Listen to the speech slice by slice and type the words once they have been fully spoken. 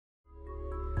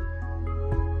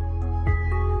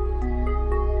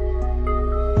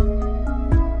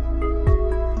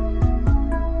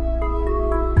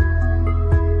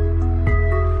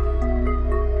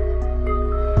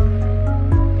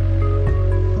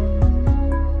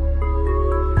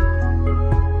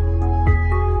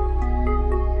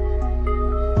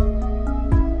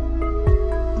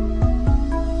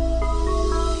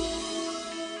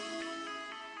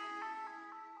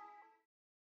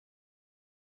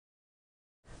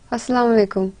Assalamu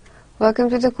alaikum. Welcome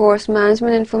to the course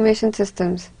Management Information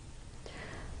Systems.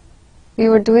 We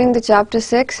were doing the chapter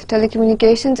 6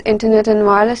 Telecommunications, Internet and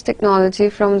Wireless Technology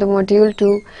from the module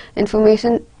 2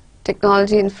 Information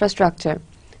Technology Infrastructure.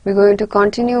 We're going to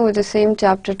continue with the same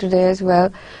chapter today as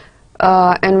well,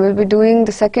 and we'll be doing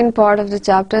the second part of the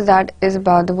chapter that is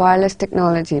about the wireless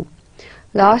technology.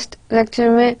 Last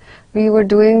lecture में we were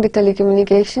doing the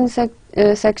telecommunications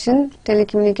section.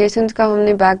 Telecommunications का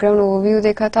हमने background overview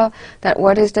देखा था, that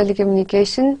what is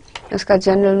telecommunication, उसका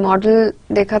general model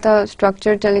देखा था,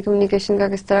 structure telecommunication का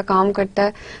किस तरह काम करता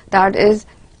है. That is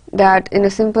that in a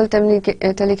simple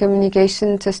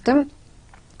telecommunication system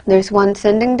there is one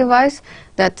sending device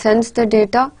that sends the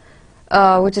data,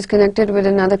 which is connected with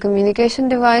another communication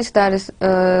device that is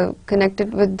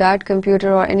connected with that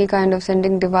computer or any kind of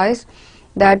sending device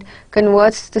that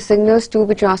converts the signals to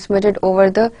be transmitted over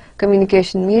the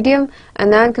communication medium,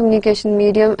 and that communication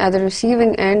medium at the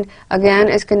receiving end again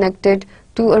is connected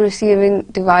to a receiving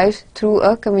device through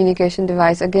a communication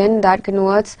device. Again, that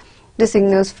converts the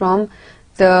signals from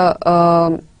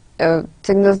the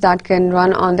signals that can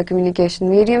run on the communication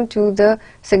medium to the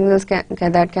signals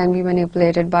that can be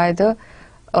manipulated by the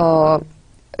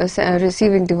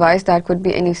receiving device. That could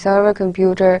be any server,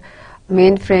 computer,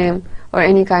 mainframe, or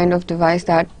any kind of device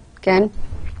that can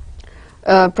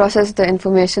process the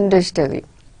information digitally.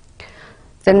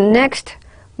 Then next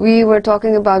we were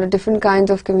talking about the different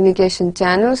kinds of communication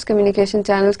channels. Communication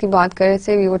channels की बात कर रहे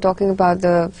थे. We were talking about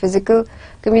the physical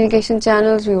communication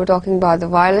channels, we were talking about the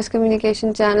wireless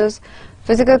communication channels.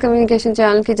 Physical communication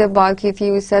channel की जब बात की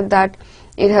थी, we said that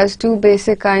it has two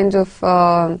basic kinds of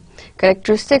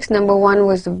characteristics. Number one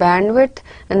was the bandwidth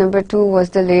and number two was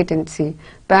the latency.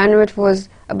 Bandwidth was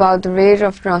about the rate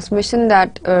of transmission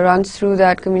that runs through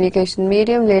that communication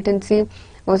medium. Latency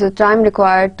was the time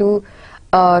required to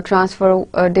transfer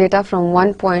data from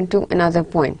one point to another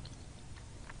point.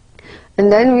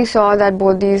 And then we saw that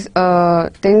both these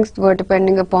things were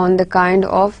depending upon the kind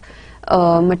of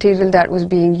material that was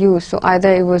being used. So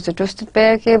either it was the twisted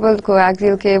pair cable, the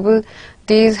coaxial cable.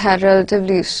 These had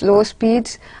relatively slow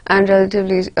speeds and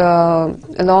relatively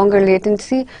longer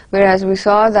latency, whereas we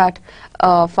saw that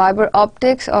fiber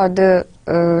optics, or the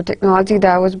technology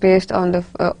that was based on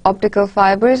the optical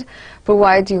fibers,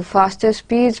 provides you faster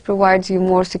speeds, provides you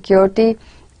more security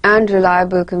and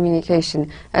reliable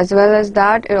communication. As well as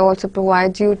that, it also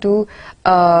provides you to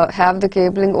have the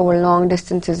cabling over long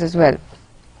distances as well.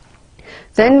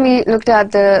 Then we looked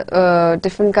at the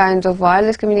different kinds of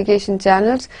wireless communication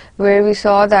channels, where we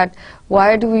saw that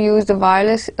why do we use the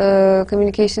wireless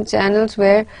communication channels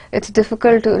where it's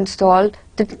difficult to install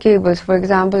the cables. For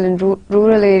example, in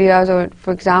rural areas, or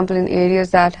for example in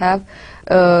areas that have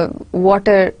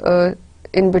water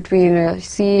in between a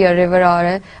sea, a river,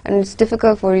 and it's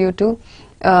difficult for you to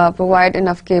provide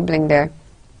enough cabling there.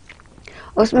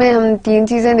 उसमें हम तीन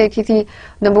चीज़ें देखी थी.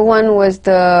 Number one was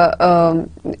the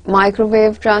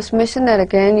microwave transmission that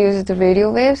again uses the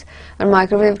radio waves, and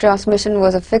microwave transmission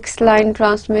was a fixed line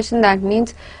transmission. That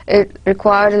means it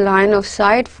required a line of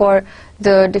sight for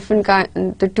the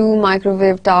the two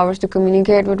microwave towers to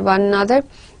communicate with one another,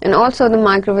 and also the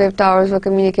microwave towers were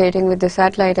communicating with the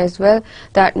satellite as well.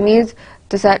 That means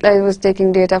the satellite was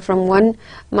taking data from one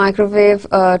microwave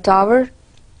tower,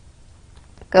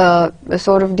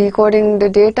 sort of decoding the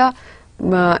data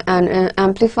and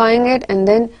amplifying it, and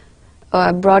then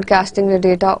broadcasting the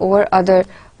data over other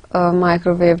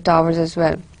microwave towers as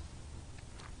well.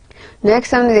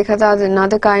 Next हमने देखा था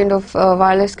another kind of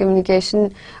wireless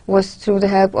communication was through the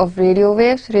help of radio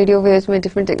waves. Radio waves में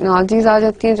different technologies आ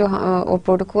जाती हैं, जो और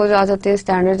protocols आ जाते हैं,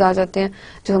 standards आ जाते हैं,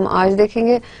 जो हम आज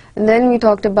देखेंगे. And then we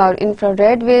talked about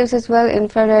infrared waves as well.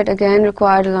 Infrared again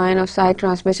required a line of sight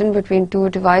transmission between two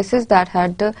devices that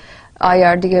had the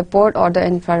IRDA port or the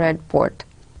infrared port.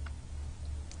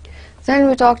 Then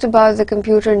we talked about the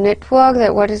computer network,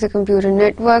 that what is a computer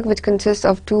network, which consists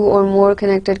of two or more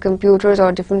connected computers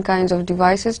or different kinds of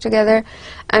devices together.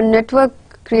 And network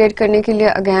create करने के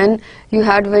लिए again you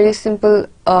had very simple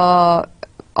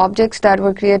objects that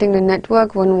were creating the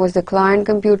network. One was the client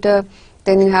computer,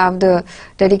 then you have the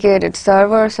dedicated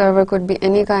server. Server could be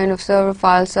any kind of server,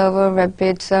 file server, web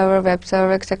page server, web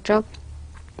server, etc.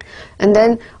 And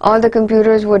then all the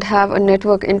computers would have a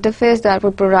network interface that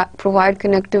would provide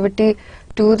connectivity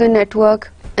to the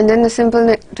network. And then the simple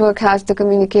network has the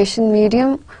communication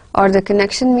medium or the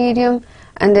connection medium,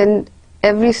 and then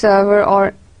every server,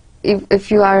 or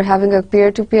if you are having a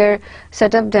peer-to-peer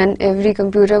setup, then every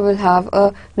computer will have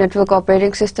a network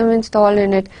operating system installed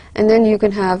in it, and then you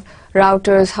can have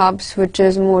routers, hubs,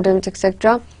 switches, modems,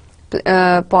 etc.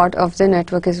 part of the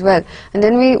network as well. And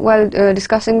then while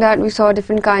discussing that, we saw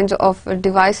different kinds of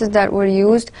devices that were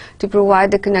used to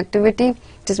provide the connectivity.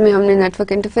 जिसमें हमने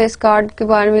network interface card के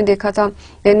बारे में देखा था.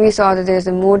 Then we saw that there's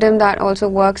a modem that also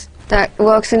works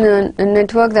in a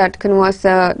network that converts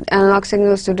the analog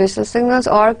signals to digital signals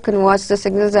or converts the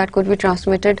signals that could be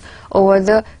transmitted over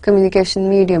the communication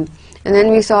medium. And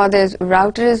then we saw there's a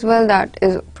router as well that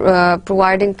is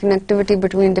providing connectivity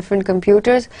between different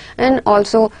computers and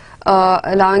also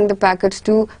allowing the packets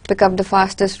to pick up the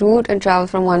fastest route and travel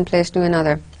from one place to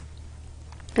another.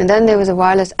 And then there was a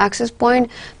wireless access point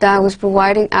that was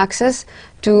providing access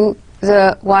to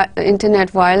the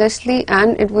internet wirelessly,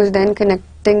 and it was then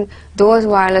connecting those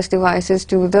wireless devices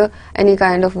to the any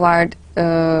kind of wired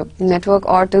network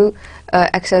or to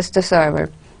access the server.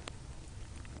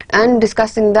 And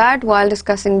while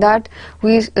discussing that,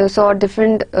 we saw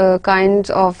different kinds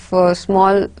of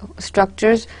small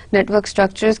structures, network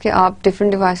structures, कि आप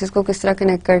different devices को किस तरह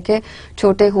connect करके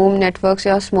छोटे home networks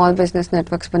या small business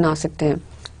networks बना सकते हैं.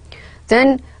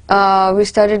 Then we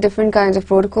studied different kinds of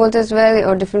protocols as well,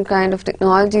 or different kind of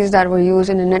technologies that were used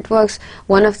in the networks.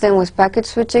 One of them was packet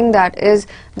switching, that is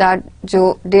that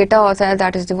जो data होता है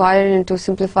that is divided into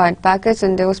simplified packets,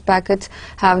 and those packets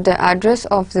have the address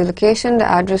of the location, the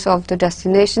address of the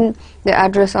destination, the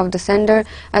address of the sender,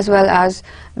 as well as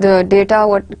the data,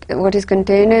 what is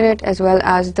contained in it, as well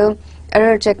as the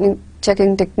error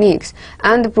checking techniques,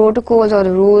 and the protocols or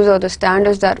the rules or the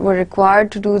standards that were required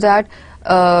to do that,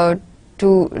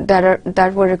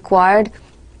 that were required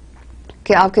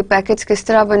कि आपके packets किस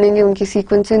तरह बनेंगे, उनकी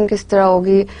sequencing किस तरह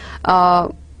होगी,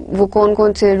 वो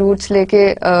कौन-कौन से रूट्स लेके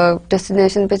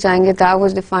डेस्टिनेशन पे जाएंगे. That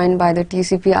was defined by the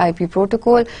TCP/IP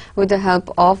protocol with the help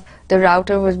of the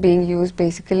router was being used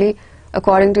basically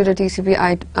according to the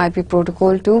TCP/IP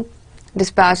protocol to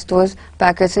dispatch those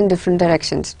packets in different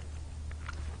directions.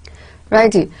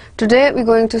 Righty, today we're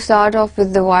going to start off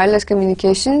with the wireless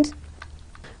communications.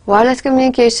 Wireless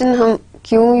communication हम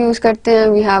क्यों use करते हैं?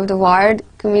 We have the wired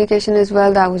communication as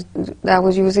well that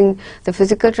was using the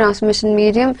physical transmission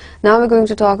medium. Now we're going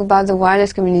to talk about the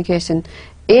wireless communication.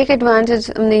 एक advantage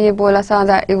हमने ये बोला था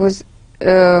that it was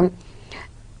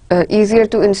easier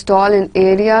to install in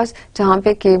areas जहाँ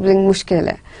पे cabling मुश्किल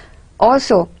है.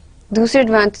 Also, दूसरे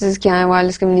advantages क्या हैं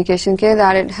wireless communication के?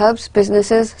 That it helps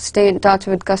businesses stay in touch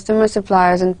with customers,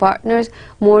 suppliers and partners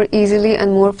more easily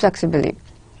and more flexibly.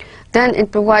 Then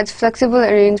it provides flexible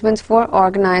arrangements for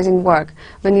organizing work.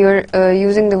 When you're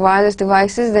using the wireless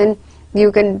devices, then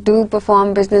you can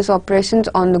perform business operations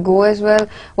on the go as well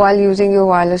while using your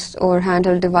wireless or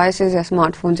handheld devices, your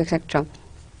smartphones, etc.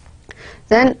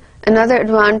 Then another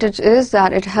advantage is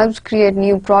that it helps create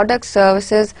new products,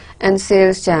 services and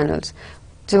sales channels.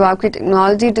 जब आपकी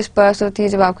technology disperse होती है,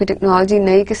 जब आपकी technology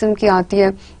नई किस्म की आती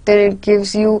है, then it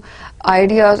gives you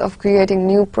ideas of creating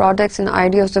new products and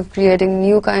ideas of creating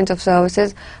new kinds of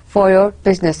services for your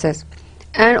businesses.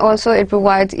 And also it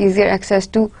provides easier access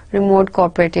to remote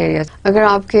corporate areas. अगर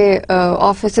आपके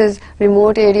offices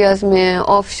remote areas में हैं,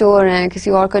 offshore हैं,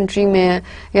 किसी और country में हैं,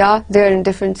 या they're in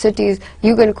different cities,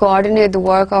 you can coordinate the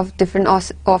work of different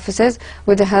offices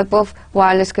with the help of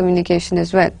wireless communication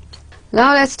as well.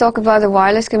 Now let's talk about the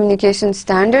wireless communication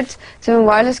standards. So when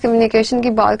wireless communication की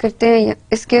बात करते हैं,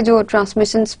 इसके जो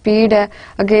transmission speed है,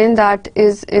 again that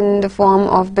is in the form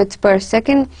of bits per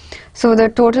second. So the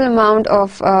total amount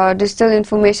of digital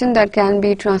information that can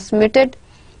be transmitted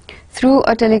through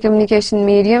a telecommunication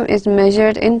medium is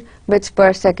measured in bits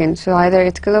per second. So either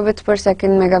it's kilobits per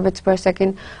second, megabits per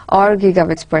second or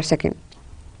gigabits per second.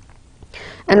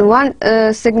 And one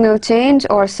signal change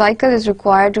or cycle is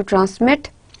required to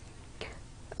transmit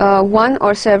one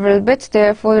or several bits.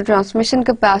 Therefore, the transmission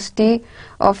capacity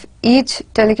of each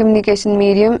telecommunication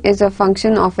medium is a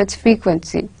function of its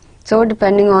frequency. So,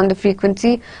 depending on the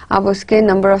frequency, आप उसके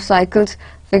number of cycles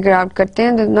figure out करते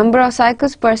हैं. The number of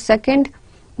cycles per second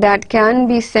that can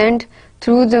be sent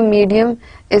through the medium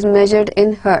is measured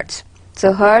in hertz.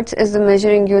 So, hertz is the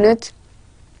measuring unit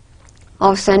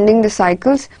of sending the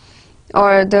cycles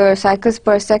or the cycles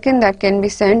per second that can be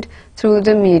sent through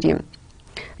the medium.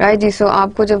 Right, ji, so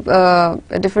आपको जब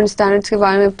different standards के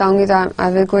बारे में बताऊंगी तो I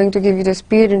will going to give you the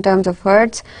speed in terms of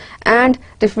hertz and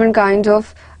different kinds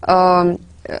of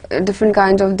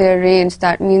their range.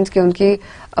 That means कि उनकी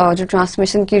जो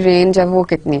transmission की range है वो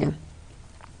कितनी है.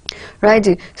 Right,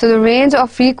 ji, so the range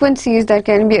of frequencies that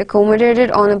can be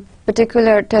accommodated on a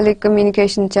particular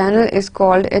telecommunication channel is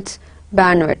called its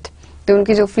bandwidth. तो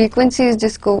उनकी जो frequencies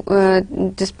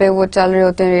जिस पे वो चल रहे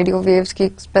होते हैं, रेडियो वेव्स की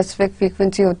specific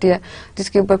frequency होती है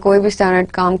जिसके ऊपर कोई भी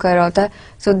standard काम कर रहा होता है,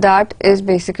 so that is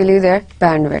basically their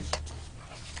bandwidth.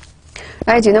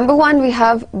 Right, number one, we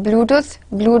have Bluetooth.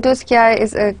 Bluetooth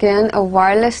is again a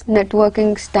wireless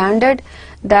networking standard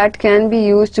that can be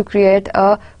used to create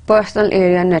a personal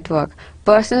area network.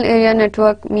 Personal area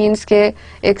network means के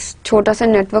एक छोटा सा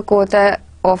network होता है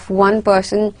of one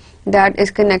person that is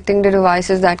connecting the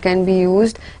devices that can be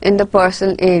used in the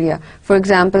personal area. For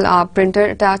example, आप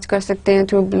printer attach कर सकते हैं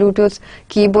through Bluetooth,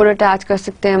 keyboard attach कर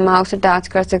सकते हैं, mouse attach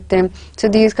कर सकते हैं. So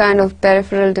these kind of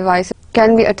peripheral devices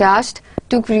can be attached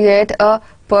to create a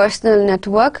personal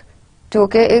network जो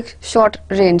कि एक short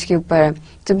range के ऊपर है.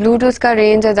 So Bluetooth का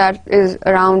range है that is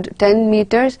around 10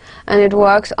 meters and it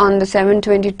works on the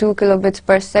 722 kilobits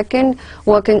per second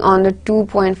working on the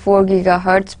 2.4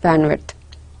 gigahertz bandwidth.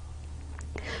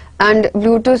 And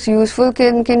Bluetooth useful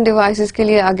किन devices के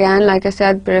लिए, again like I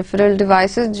said, peripheral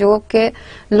devices जो के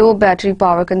low battery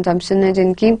power consumption है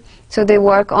जिनकी, so they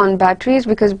work on batteries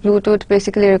because Bluetooth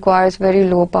basically requires very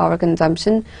low power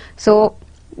consumption, so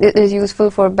it is useful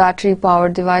for battery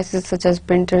powered devices such as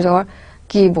printers or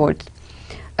keyboards.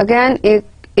 Again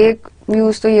एक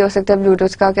use तो ये हो सकता है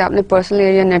Bluetooth का कि आपने personal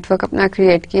area network अपना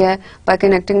create किया है by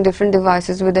connecting different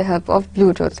devices with the help of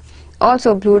Bluetooth.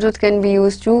 Also, Bluetooth can be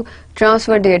used to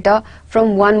transfer data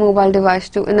from one mobile device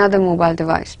to another mobile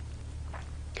device.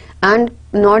 And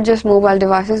not just mobile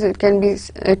devices, it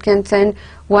can send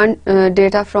one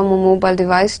data from a mobile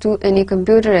device to any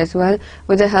computer as well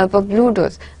with the help of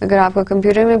Bluetooth. अगर आपका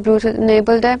computer में Bluetooth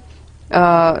enabled है,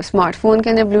 smartphone के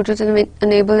अंदर Bluetooth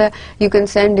enabled है, you can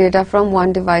send data from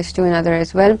one device to another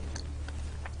as well.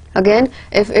 Again,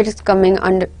 if it is coming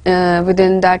under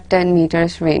within that 10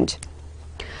 meters range.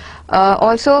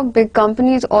 Also, big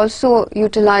companies also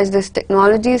utilize this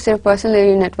technology, सिर्फ personal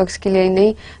area networks के लिए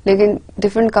नहीं, लेकिन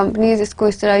different companies इसको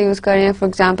इस तरह use कर रहे हैं. For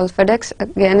example, FedEx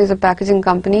again is a packaging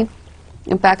company,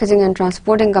 a packaging and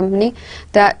transporting company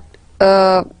that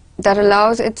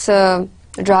allows its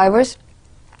drivers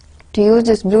to use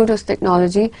this Bluetooth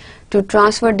technology to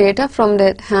transfer data from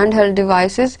the handheld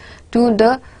devices to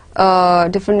the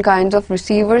different kinds of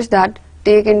receivers that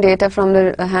take in data from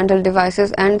the handheld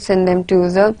devices and send them to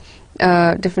the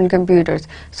different computers.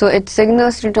 So it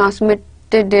signals to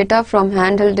transmitted data from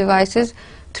handheld devices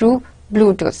through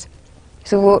Bluetooth.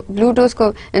 So Bluetooth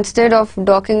को, instead of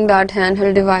docking that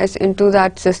handheld device into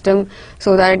that system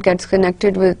so that it gets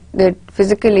connected with it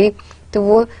physically, तो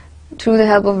वो through the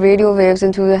help of radio waves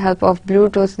and through the help of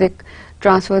Bluetooth they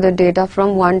transfer the data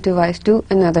from one device to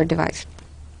another device.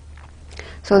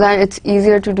 So that it's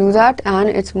easier to do that and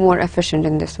it's more efficient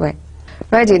in this way.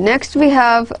 Righty, next we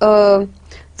have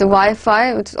the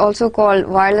Wi-Fi, which is also called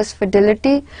wireless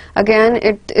fidelity. Again,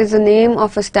 it is a name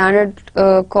of a standard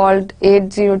called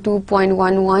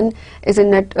 802.11. is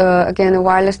again a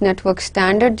wireless network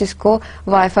standard जिसको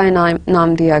Wi-Fi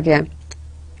नाम दिया गया.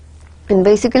 And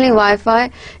basically Wi-Fi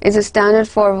is a standard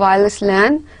for wireless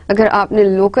LAN. अगर आपने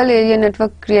local area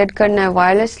network create करना है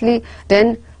wirelessly,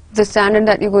 then the standard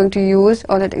that you're going to use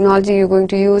or the technology you're going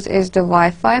to use is the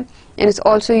Wi-Fi, and it's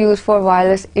also used for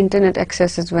wireless internet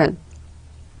access as well.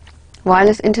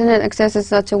 Wireless internet access is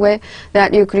such a way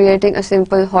that you're creating a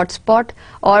simple hotspot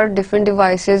or different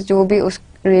devices जो भी उस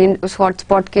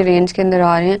hotspot के range के अंदर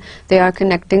आ रहे हैं, they are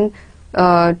connecting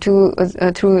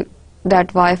through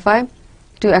that Wi-Fi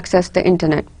to access the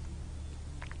internet.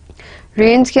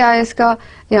 Range क्या है इसका,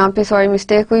 यहाँ पे sorry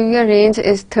mistake हुई है, range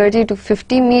is 30 to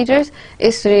 50 meters.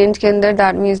 इस range के अंदर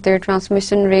that means their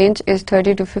transmission range is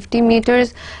 30 to 50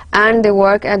 meters and they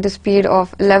work at the speed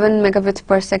of 11 megabits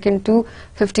per second to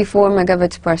 54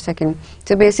 megabits per second.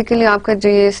 So basically आपका जो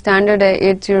ये standard है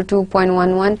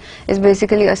 802.11 is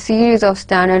basically a series of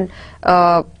standard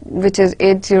which is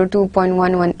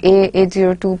 802.11a,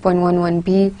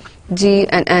 802.11b, g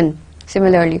and n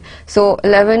similarly. So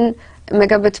 11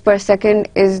 megabits per second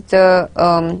is the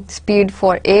speed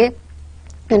for A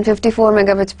and 54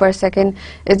 megabits per second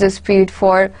is the speed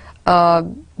for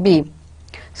B.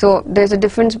 So there's a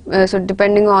difference, so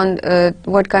depending on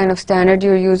what kind of standard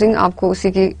you're using, आपको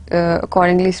उसी की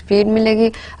accordingly speed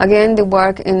मिलेगी. Again, they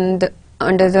work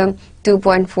under the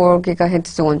 2.4 gigahertz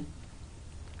zone.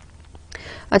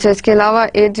 अच्छा, इसके अलावा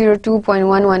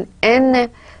 802.11n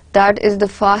that is the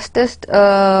fastest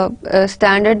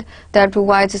standard that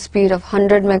provides a speed of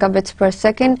 100 megabits per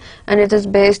second, and it is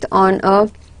based on a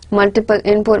multiple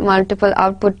input, multiple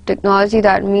output technology.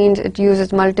 That means it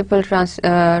uses multiple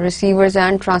receivers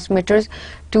and transmitters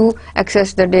to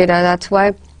access the data. That's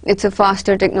why it's a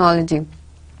faster technology.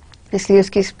 इसलिए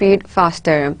उसकी speed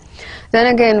faster है. Then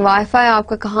again, Wi-Fi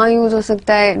आपका कहाँ use हो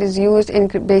सकता है? It is used in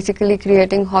basically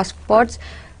creating hotspots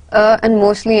and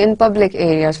mostly in public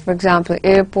areas. For example,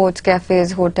 airports,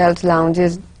 cafes, hotels,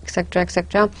 lounges, etcetera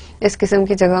etcetera, इस किस्म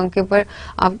की जगहों के ऊपर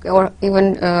आप, और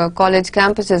even college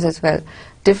campuses as well,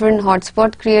 different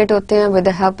hotspot create होते हैं with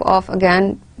the help of, again,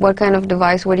 what kind of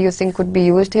device, what do you think could be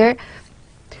used here?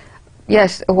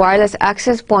 Yes, a wireless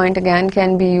access point again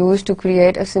can be used to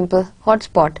create a simple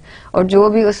hotspot, और जो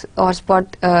भी उस hotspot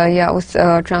या उस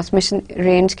transmission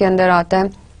range के अंदर आता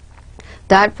है,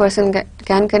 that person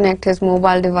can connect his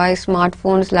mobile device,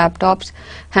 smartphones, laptops,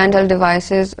 handheld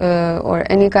devices, or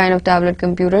any kind of tablet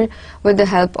computer with the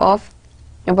help of,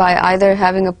 by either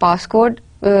having a passcode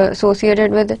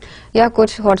associated with it, या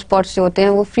कुछ hotspots जो होते हैं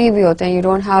वो free भी होते हैं.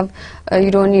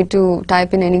 You don't need to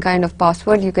type in any kind of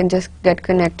password. You can just get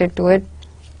connected to it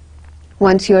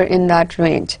once you're in that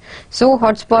range. So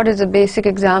hotspot is a basic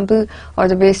example or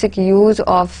the basic use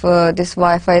of this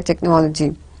Wi-Fi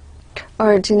technology.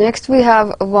 Alright, next we have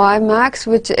WiMAX,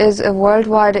 which is a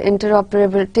worldwide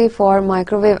interoperability for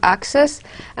microwave access,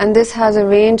 and this has a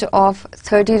range of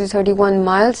 30 to 31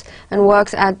 miles and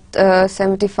works at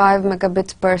 75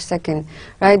 megabits per second.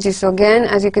 Right, so again,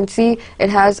 as you can see, it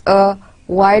has a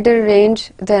wider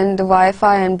range than the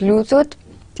Wi-Fi and Bluetooth.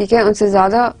 ठीक है, उनसे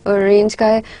ज़्यादा range का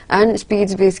है and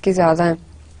speeds भी इसकी ज़्यादा है.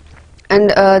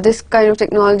 And this kind of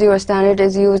technology or standard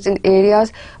is used in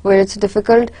areas where it's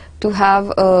difficult to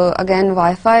have, again,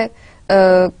 Wi-Fi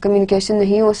communication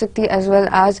नहीं हो सकती, as well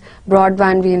as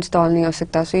broadband भी install नहीं हो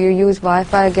सकता. So you use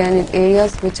Wi-Fi again in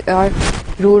areas which are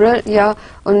rural, या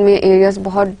उनमें areas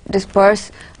बहुत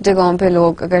dispersed जगहों पे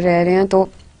लोग अगर रह रहे हैं तो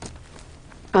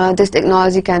this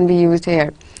technology can be used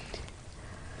here.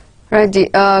 Right,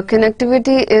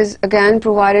 connectivity is again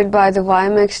provided by the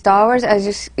WiMAX towers,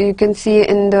 as you can see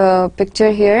in the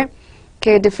picture here.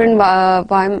 Okay, different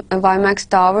WiMAX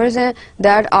towers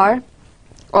that are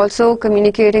also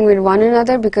communicating with one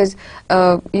another, because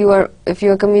if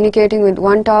you are communicating with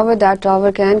one tower, that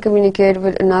tower can communicate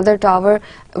with another tower,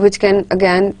 which can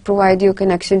again provide you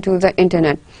connection to the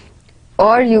internet,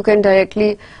 or you can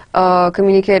directly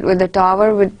communicate with the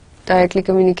tower which directly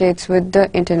communicates with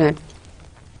the internet.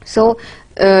 So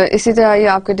इसी तरह ये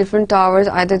आपके different towers,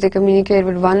 either they communicate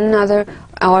with one another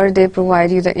or they provide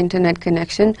you the internet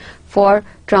connection for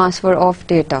transfer of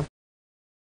data.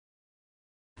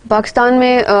 Pakistan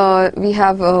mein we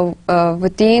have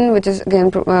Wateen, which is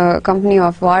again a company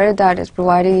of Wire that is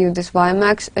providing you this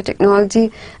WiMAX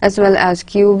technology, as well as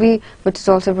QB, which is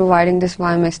also providing this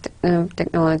WiMAX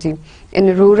technology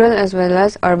in rural as well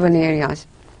as urban areas.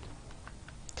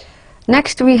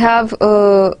 Next we have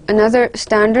another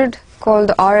standard called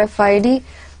RFID,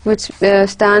 which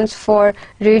stands for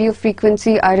Radio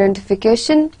Frequency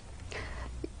Identification,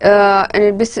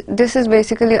 and this is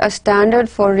basically a standard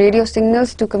for radio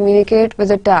signals to communicate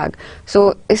with a tag.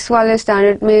 So इस वाले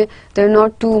standard में there are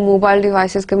not two mobile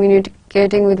devices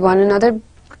communicating with one another,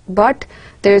 but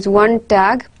there is one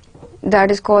tag that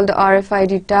is called the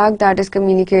RFID tag that is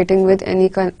communicating with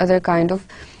any other kind of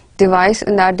device,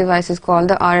 and that device is called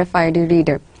the RFID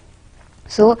reader.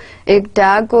 So एक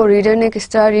tag को reader ने किस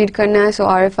तरह read करना है, so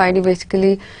RFID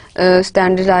basically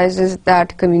standardizes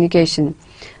that communication.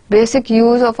 Basic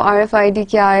use of RFID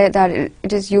क्या है, that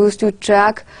it is used to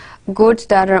track goods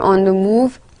that are on the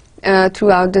move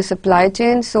throughout the supply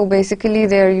chain. So basically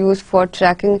they are used for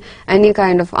tracking any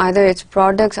kind of, either it's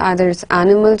products, either it's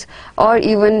animals, or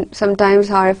even sometimes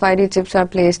RFID chips are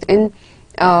placed in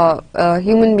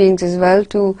human beings as well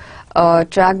to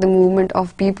track the movement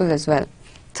of people as well.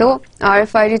 So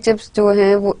RFID chips जो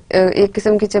हैं वो एक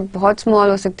किस्म की chip बहुत small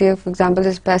हो सकती है. For example,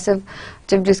 this passive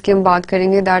chip जिसकी हम बात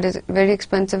करेंगे, that is very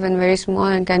expensive and very small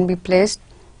and can be placed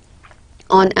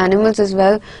on animals as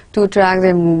well to track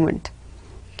their movement.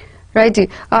 Right ji,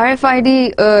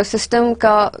 RFID system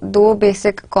का दो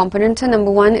basic components हैं.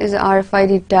 Number one is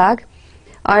RFID tag.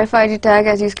 RFID tag,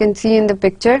 as you can see in the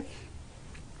picture,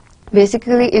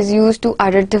 basically is used to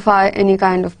identify any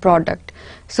kind of product.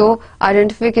 So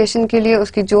identification के लिए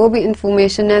उसकी जो भी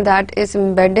information है that is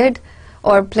embedded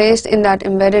or placed in that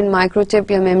embedded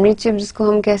microchip या memory chip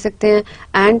जिसको हम कह सकते हैं,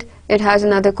 and it has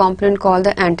another component called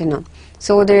the antenna.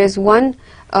 So there is one,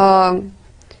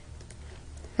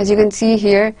 as you can see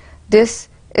here, this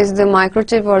is the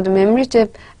microchip or the memory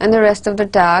chip, and the rest of the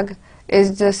tag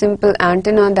is the simple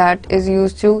antenna that is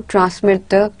used to transmit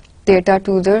the data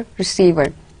to the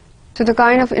receiver. So the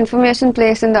kind of information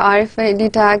placed in the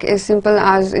RFID tag is simple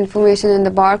as information in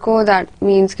the barcode. That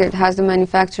means it has the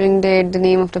manufacturing date, the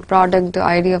name of the product, the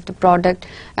ID of the product,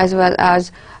 as well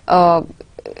as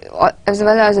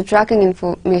the tracking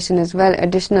information as well.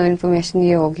 Additional information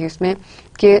ये होगी उसमें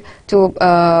कि जो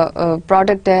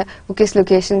product है वो किस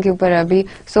location के ऊपर है अभी.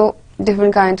 So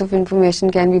different kinds of information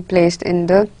can be placed in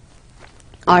the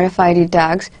RFID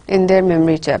tags in their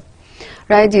memory chip.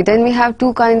 Right ji. Then we have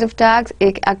two kinds of tags.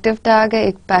 एक active tag है,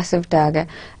 एक passive tag है.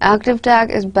 Active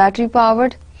tag is battery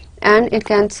powered and it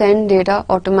can send data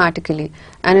automatically,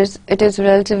 and it is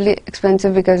relatively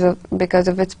expensive because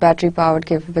of its battery powered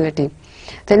capability.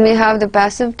 Then we have the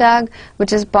passive tag,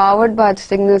 which is powered by the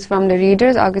signals from the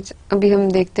readers. आगे अभी हम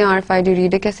देखते हैं RFID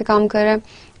reader कैसे काम कर रहा है,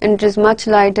 and it is much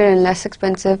lighter and less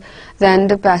expensive than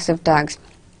the passive tags.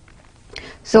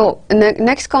 So the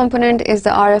next component is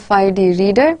the RFID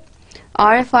reader.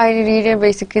 RFID reader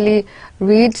basically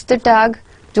reads the tag.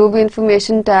 जो भी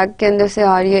information tag के अंदर से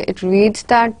आ रही है, it reads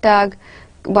that tag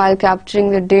while capturing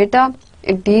the data,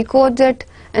 it decodes it,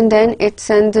 and then it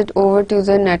sends it over to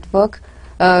the network,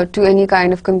 to any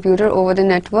kind of computer, over the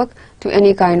network to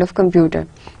any kind of computer.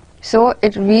 So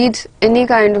it reads any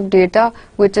kind of data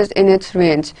which is in its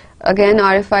range. Again,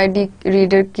 RFID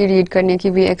reader की read करने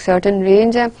की भी एक certain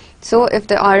range है. So if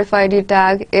the RFID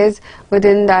tag is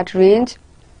within that range,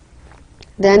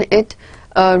 then it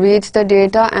reads the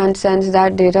data and sends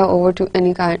that data over to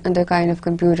any other kind of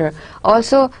computer.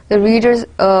 Also, the readers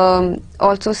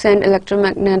also send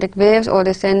electromagnetic waves, or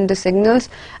they send the signals,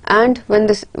 and when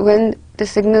the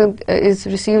signal is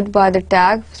received by the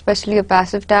tag, especially a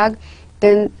passive tag,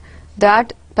 then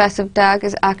that passive tag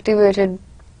is activated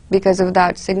because of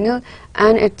that signal,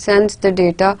 and it sends the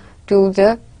data to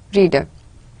the reader,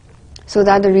 so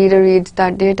that the reader reads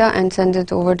that data and sends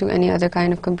it over to any other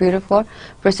kind of computer for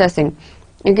processing.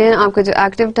 Again, आपके जो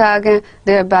active tag हैं,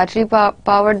 they are battery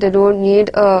powered. They don't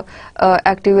need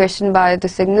activation by the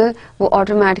signal. वो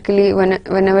automatically,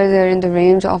 whenever they are in the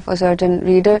range of a certain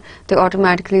reader, they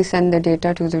automatically send the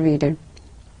data to the reader.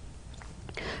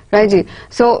 Right ji.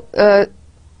 So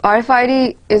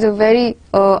RFID is a very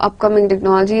upcoming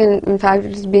technology, and in fact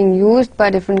it is being used by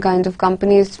different kinds of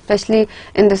companies, especially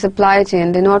in the supply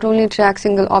chain. They not only track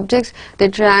single objects, they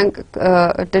track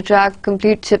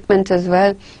complete shipments as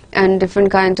well, and different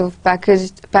kinds of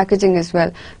packaging as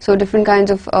well. So different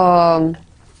kinds of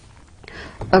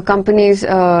companies,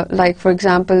 like for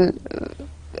example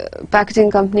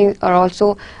packaging companies, are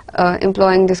also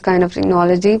employing this kind of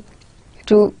technology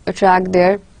to track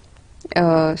their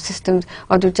systems,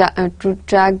 or to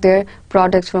track their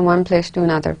products from one place to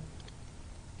another.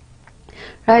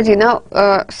 Right, now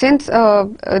since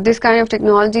this kind of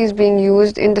technology is being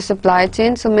used in the supply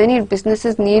chain, so many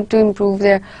businesses need to improve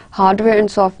their hardware and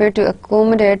software to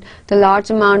accommodate the large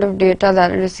amount of data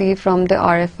that are received from the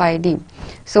RFID.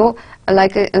 So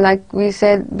like we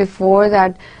said before,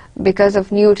 that because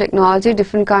of new technology,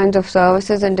 different kinds of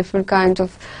services and different kinds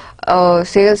of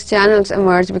sales channels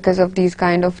emerge because of these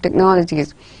kind of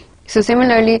technologies. So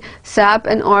similarly, SAP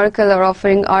and Oracle are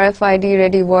offering RFID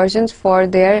ready versions for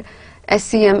their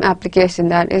SCM application,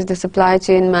 that is the supply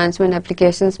chain management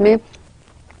applications.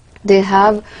 They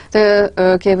have the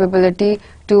capability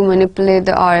to manipulate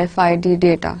the RFID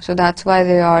data, so that's why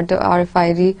they are the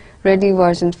RFID ready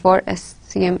versions for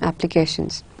SCM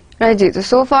applications. Right,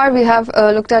 so far we have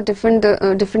looked at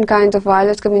different kinds of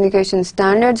wireless communication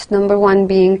standards. Number one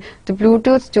being the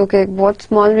Bluetooth, जो कि बहुत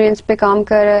small range पे काम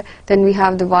कर रहा है. Then we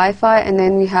have the Wi-Fi, and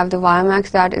then we have the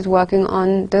WiMAX that is working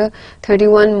on the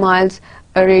 31 miles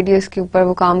radius के ऊपर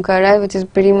वो काम कर रहा है, which is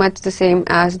pretty much the same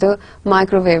as the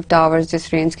microwave towers जिस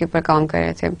range के ऊपर काम कर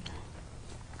रहे थे.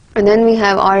 And then we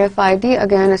have RFID,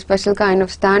 again a special kind of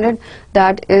standard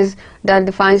that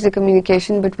defines the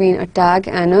communication between a tag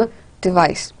and a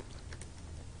device.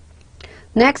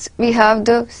 Next, we have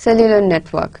the cellular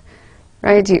network.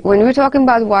 Right, when we're talking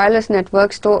about wireless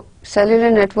networks, so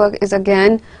cellular network is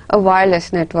again a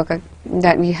wireless network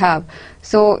that we have.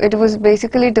 So it was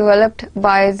basically developed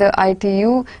by the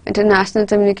ITU, International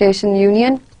Communication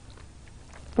Union,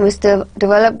 which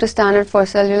developed the standard for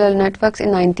cellular networks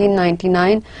in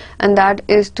 1999, and that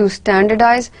is to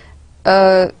standardize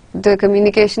the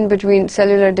communication between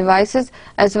cellular devices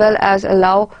as well as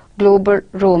allow global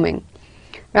roaming.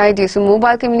 Right, so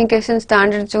mobile communication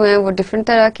standards जो हैं वो different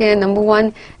तरह के हैं. Number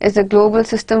one is the global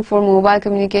system for mobile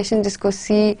communication, जिसको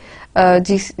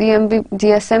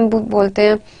GSM बोलते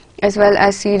हैं, as well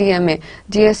as CDMA.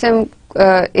 GSM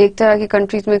एक तरह की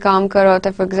countries में काम कर रहा होता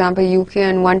है, for example UK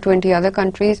and 120 other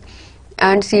countries,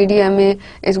 and CDMA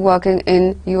is working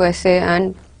in USA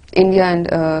and India and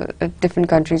different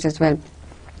countries as well.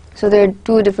 So there are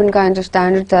two different kinds of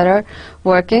standards that are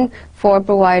working for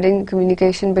providing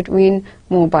communication between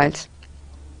mobiles.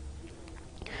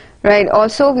 Right,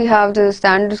 also we have the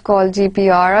standards called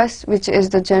GPRS, which is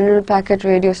the General Packet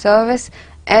Radio Service,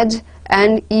 EDGE,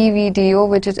 and EVDO,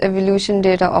 which is Evolution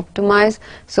Data Optimize.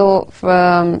 So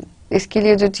इसके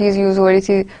लिए जो चीज़ use हो रही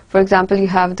थी, for example you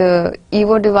have the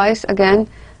EVO device, again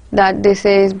that they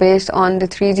say is based on the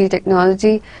 3G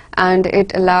technology, and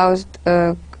it allows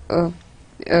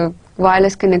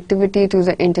wireless connectivity to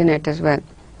the internet as well.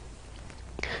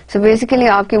 So basically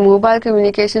आपके mobile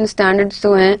communication standards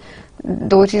जो हैं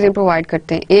दो चीज़ें provide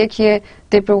करते हैं. एक ये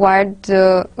they provide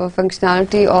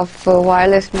functionality of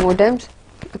wireless modems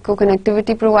को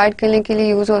कनेक्टिविटी प्रोवाइड करने के लिए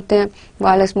यूज़ होते हैं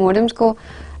वायरलेस मोडेम्स को,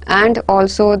 and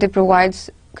also they provides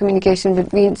communication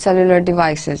between cellular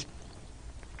devices.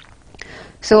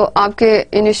 सो आपके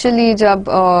इनिशियली जब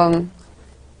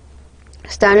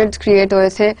स्टैंडर्ड्स क्रिएट हुए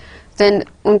थे then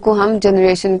उनको हम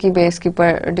जनरेशन की बेस के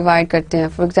ऊपर डिवाइड करते हैं.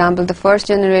 For example the first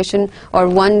generation और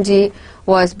 1G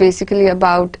was basically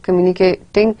about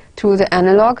communicating through the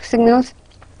analog signals,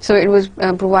 so it was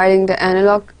providing the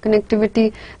analog connectivity.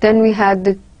 Then we had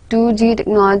the 2G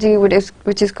technology,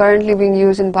 which is currently being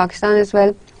used in Pakistan as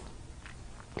well,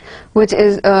 which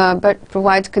is but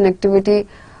provides connectivity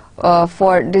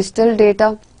for digital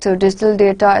data. So digital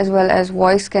data as well as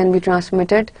voice can be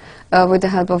transmitted with the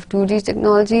help of 2G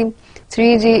technology.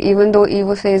 3G, even though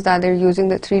Evo says that they're using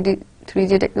the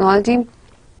 3G technology,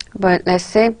 but let's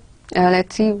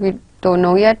see, we don't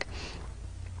know yet.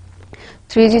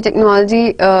 3G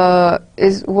technology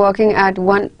is working at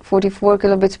 144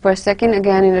 kilobits per second,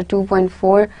 again in a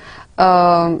 2.4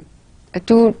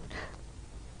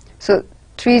 so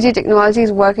 3G technology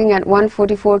is working at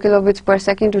 144 kilobits per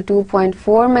second to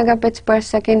 2.4 megabits per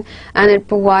second, and it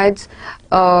provides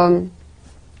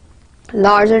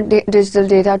larger digital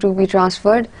data to be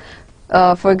transferred.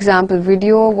 For example,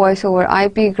 video, voice over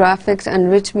IP, graphics and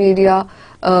rich media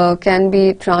can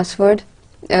be transferred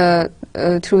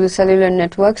through the cellular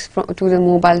networks to the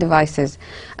mobile devices.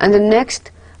 And the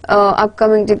next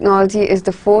upcoming technology is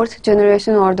the fourth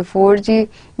generation, or the 4G,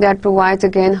 that provides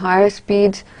again higher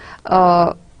speeds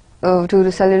to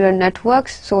the cellular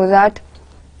networks, so that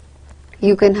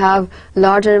you can have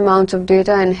larger amounts of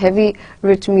data and heavy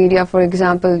rich media. For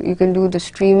example, you can do the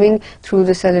streaming through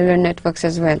the cellular networks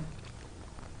as well.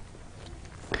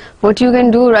 What you can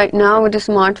do right now with the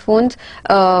smartphones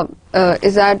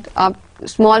is that आप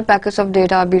small packets of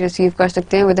data भी receive कर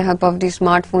सकते हैं with the help of the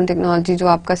smartphone technology, जो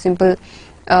आपका simple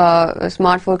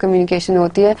smartphone communication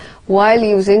होती है, while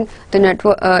using the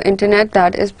network internet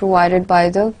that is provided by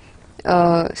the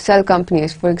cell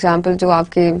companies. For example, जो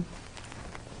आपके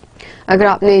अगर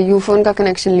आपने यूफोन का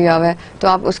कनेक्शन लिया हुआ है तो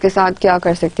आप उसके साथ क्या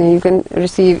कर सकते हैं, you can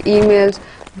receive emails,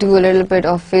 do a little bit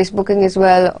of Facebooking as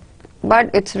well, but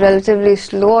it's relatively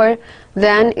slower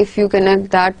than if you connect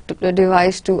that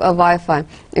device to a Wi-Fi.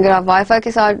 अगर आप Wi-Fi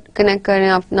के साथ connect करें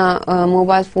अपना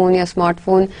mobile phone या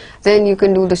smartphone, then you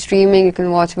can do the streaming, you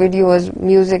can watch videos,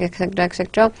 music, etc.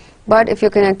 etc. But if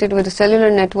you're connected with a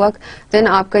cellular network, then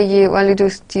आपका ये वाली जो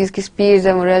चीज़ की speeds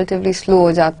है वो relatively slow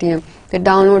हो जाती हैं. The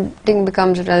downloading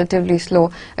becomes relatively slow.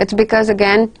 It's because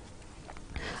again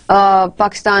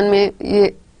Pakistan में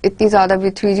ये इतनी ज़्यादा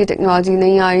भी 3G technology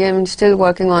नहीं आ रही है. I'm still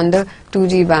working on the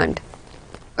 2G band.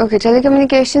 Okay,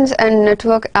 telecommunications and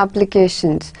network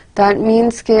applications. That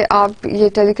means कि आप ये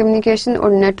telecommunication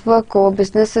और network को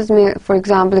businesses में, for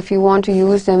example, if you want to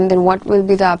use them, then what will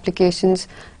be the applications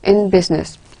in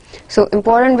business? So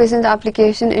important business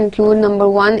application include, number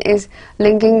one is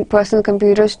linking personal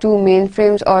computers to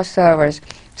mainframes or servers.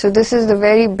 So this is the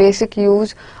very basic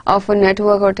use of a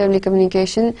network or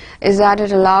telecommunication, is that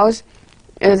it allows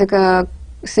the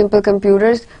simple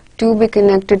computers to be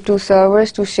connected to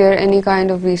servers to share any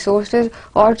kind of resources,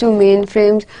 or to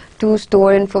mainframes to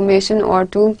store information or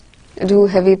to do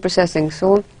heavy processing.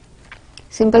 So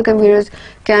simple computers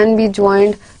can be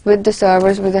joined with the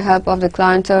servers with the help of the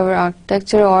client-server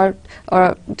architecture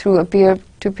or through a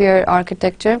peer-to-peer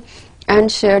architecture,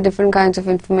 and share different kinds of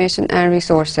information and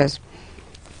resources.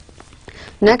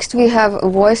 Next we have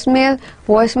voicemail.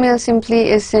 Voicemail simply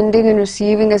is sending and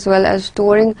receiving as well as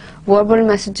storing verbal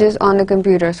messages on the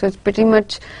computer. So it's pretty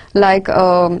much like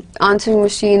answering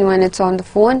machine when it's on the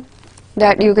phone,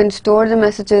 that you can store the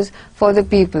messages for the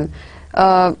people.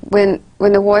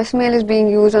 When the voicemail is being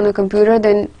used on a computer,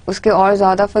 then उसके और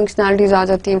ज़्यादा functionalities आ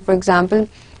जाती हैं. For example,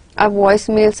 आप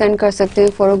voicemail send कर सकते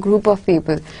हैं for a group of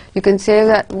people. You can save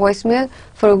that voicemail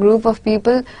for a group of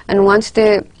people, and once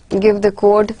they give the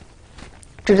code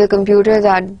to the computer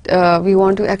that we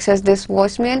want to access this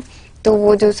voicemail, तो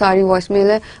वो जो सारी voicemail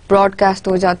है broadcast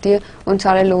हो जाती है उन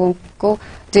सारे लोगों को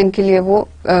जिनके लिए वो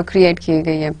create की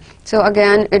गई है. So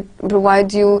again, it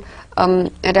provides you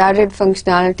added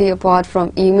functionality apart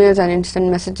from emails and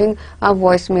instant messaging. आप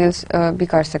voicemails भी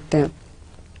कर सकते हैं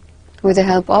with the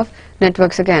help of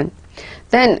networks again.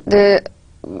 Then the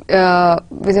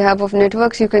with the help of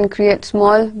networks, you can create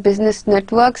small business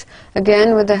networks,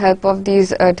 again with the help of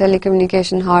these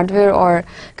telecommunication hardware or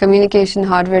communication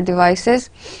hardware devices.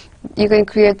 You can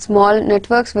create small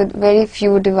networks with very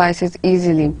few devices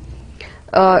easily.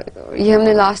 ये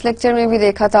हमने last lecture में भी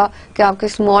देखा था कि आपके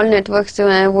small networks जो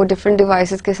हैं वो डिफरेंट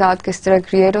डिवाइसेस के साथ किस तरह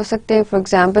क्रिएट हो सकते हैं. For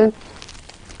example,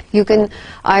 you can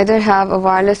either have a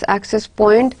wireless access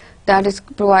point that is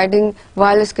providing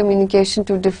wireless communication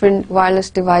to different wireless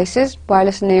devices,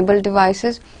 wireless enabled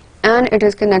devices, and it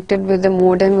is connected with the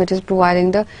modem which is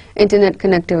providing the internet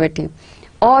connectivity.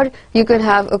 Or you could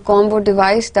have a combo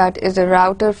device that is a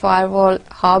router, firewall,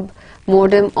 hub,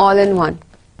 modem all in one.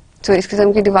 So इस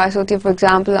किस्म की device होती है. For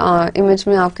example image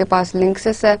में आपके पास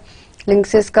लिंक्सिस है.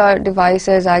 लिंक्सिस का device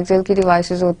है, एक्सेल की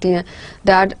डिवाइसेस होती हैं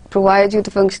that provide you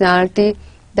the functionality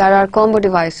that are combo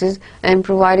devices and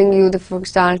providing you the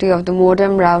functionality of the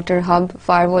modem, router, hub,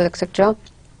 firewall, etc.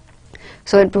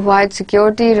 So it provides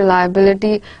security,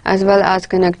 reliability, as well as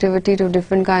connectivity to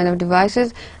different kind of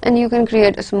devices, and you can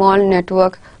create a small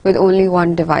network with only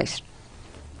one device.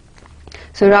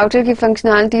 So router की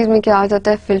functionalities में क्या आ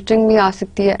जाता है, filtering भी आ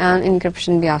सकती है and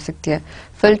encryption भी आ सकती है.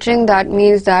 Filtering, that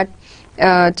means that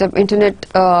जब internet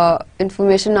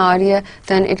information आ रही है,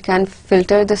 then it can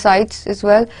filter the sites as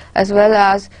well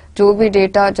as जो भी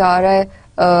data जा रहा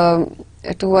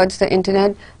है towards the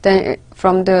internet, then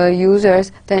from the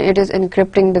users, then it is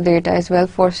encrypting the data as well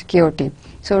for security.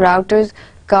 So routers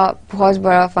का बहुत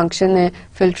बड़ा function है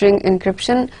filtering,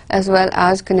 encryption, as well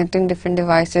as connecting different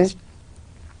devices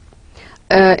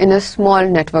in a small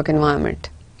network environment.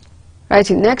 Right,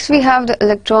 next we have the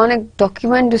electronic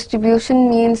document distribution.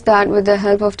 Means that with the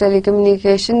help of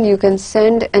telecommunication you can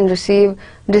send and receive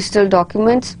digital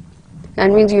documents.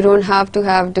 That means you don't have to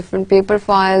have different paper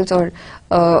files or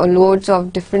loads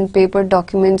of different paper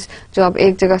documents जो आप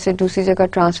एक जगह से दूसरी जगह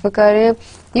transfer कर रहे हैं.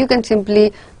 You can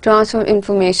simply transfer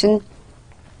information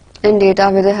and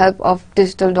data with the help of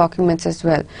digital documents as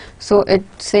well. So it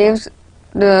saves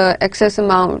the excess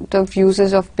amount of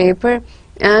uses of paper,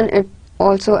 and it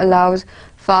also allows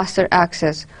faster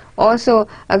access. Also,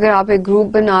 अगर आप एक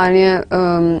group बना रहे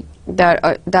हैं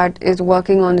that is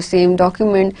working on the same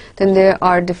document, then there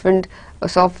are different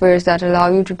softwares that allow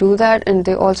you to do that, and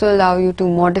they also allow you to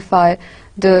modify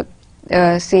the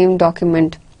same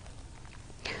document.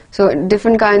 So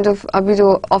different kinds of, अभी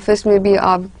जो office में भी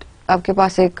आपके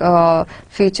पास एक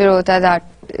feature होता है that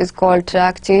is called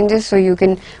track changes. So you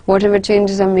can, whatever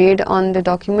changes are made on the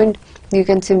document, you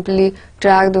can simply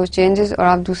track those changes, और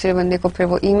आप दूसरे बंदे को फिर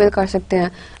वो email कर सकते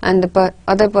हैं, and the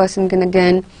other person can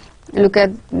again look at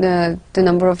the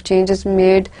number of changes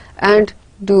made and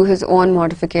do his own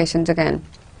modifications again.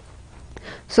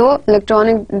 So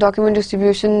electronic document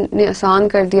distribution ने आसान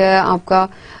कर दिया है आपका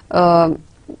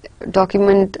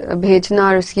डॉक्यूमेंट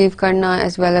भेजना, रिसीव करना,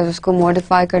 एज वेल एज उसको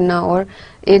मॉडिफाई करना, और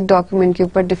एक डॉक्यूमेंट के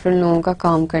ऊपर डिफरेंट लोगों का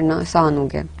काम करना आसान हो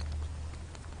गया.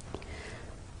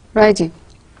 Right ji,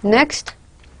 next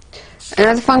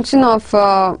another function of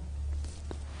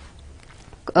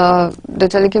the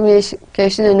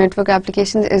telecommunication and network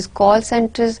applications is call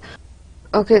centers.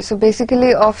 Okay, so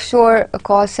basically offshore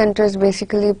call centers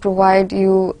basically provide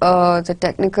you the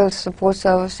technical support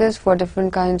services for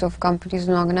different kinds of companies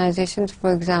and organizations.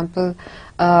 For example,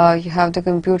 you have the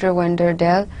computer vendor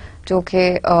Dell, जो कि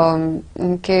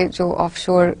उनके जो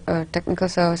offshore technical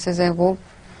services हैं वो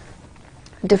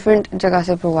different जगह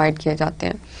से provide किए जाते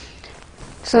हैं.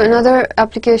 So another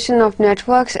application of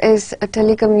networks is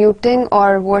telecommuting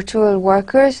or virtual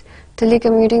workers.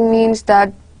 Telecommuting means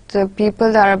that the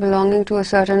people that are belonging to a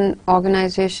certain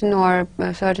organization or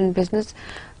a certain business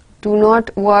do not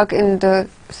work in the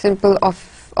simple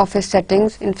office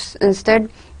settings. Instead,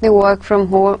 they work from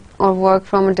home or work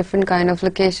from a different kind of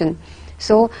location.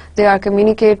 So they are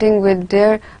communicating with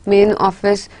their main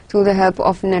office through the help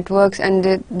of networks, and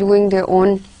they're doing their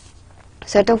own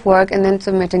set of work and then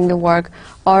submitting the work.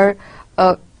 और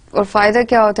फायदा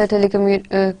क्या होता है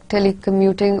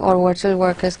telecommuting or virtual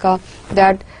workers का,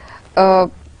 that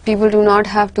people do not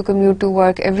have to commute to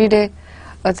work every day,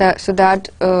 so that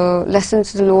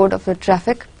lessens the load of the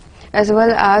traffic, as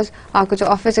well as आपका जो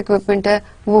office equipment है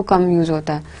वो कम use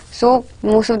होता है. So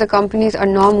most of the companies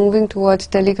are now moving towards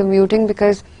telecommuting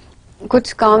because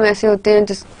कुछ काम ऐसे होते हैं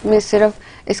जिसमें सिर्फ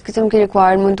इस किस्म की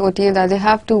requirement होती है that they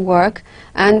have to work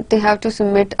and they have to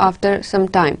submit after some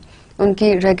time.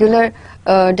 उनकी regular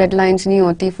deadlines नहीं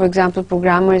होती. For example,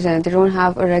 programmers हैं, they don't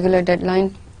have a regular deadline,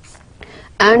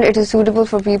 and it is suitable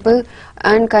for people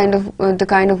and the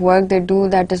kind of work they do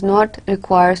that does not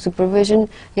require supervision,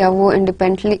 या वो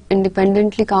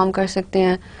independently काम कर सकते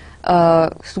हैं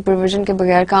supervision के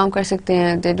बगैर काम कर सकते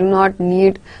हैं. They do not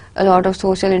need a lot of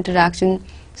social interaction.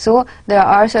 So there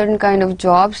are certain kind of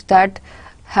jobs that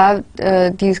have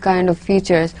these kind of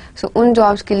features. So उन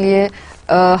jobs के लिए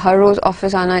हर रोज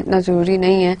ऑफिस आना इतना ज़रूरी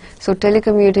नहीं है. So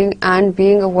telecommuting and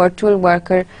being a virtual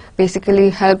worker basically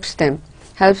helps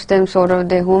them sort of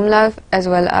their home life as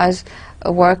well as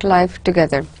work life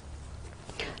together.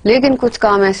 लेकिन कुछ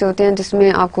काम ऐसे होते हैं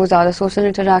जिसमें आपको ज़्यादा social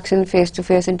interaction, face to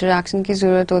face interaction की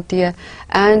ज़रूरत होती है.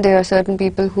 And there are certain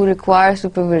people who require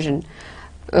supervision.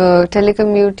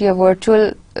 टेलीकम्यूट या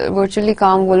वर्चुअली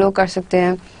काम वो लोग कर सकते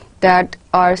हैं that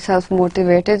are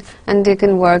self-motivated and they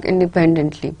can work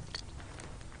independently.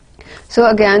 So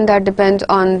again, that depends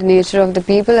on the nature of the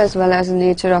people as well as the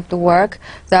nature of the work,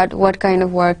 that what kind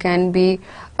of work can be,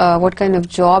 what kind of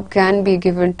job can be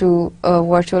given to a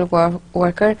virtual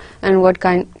worker, and what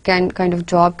kind of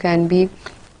job can be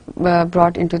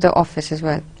brought into the office as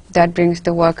well. That brings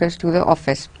the workers to the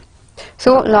office.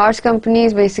 So large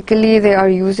companies, basically they are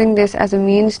using this as a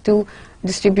means to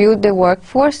distribute their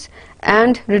workforce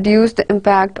and reduce the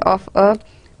impact of a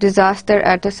disaster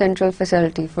at a central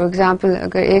facility. For example,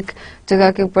 अगर एक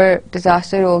जगह के ऊपर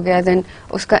disaster हो गया, then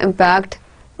उसका impact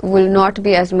will not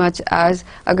be as much as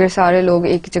अगर सारे लोग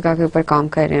एक जगह के ऊपर काम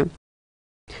कर रहे हैं.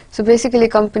 So basically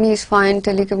companies find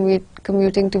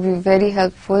telecommuting to be very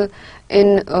helpful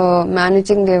in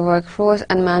managing their workforce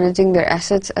and managing their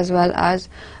assets as well as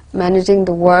managing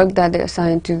the work that they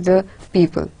assign to the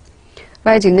people.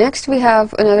 Right, next we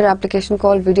have another application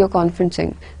called video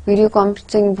conferencing. Video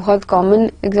conferencing बहुत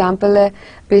common example है.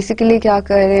 Basically क्या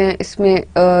कर रहे हैं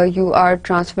इसमें you are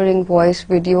transferring voice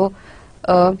video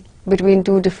between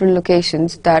two different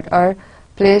locations that are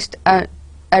placed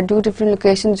at two different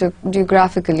locations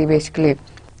geographically basically.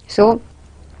 So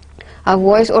आप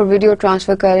voice और video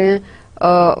transfer कर रहे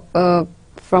हैं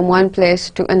from one place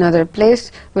to another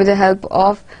place with the help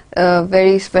of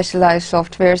very specialized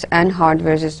softwares and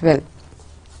hardwares as well.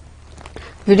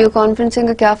 Video conferencing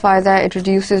का क्या फ़ायदा है? It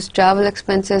reduces travel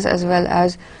expenses as well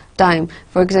as time.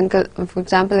 For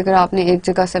example, अगर आपने एक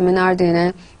जगह seminar देना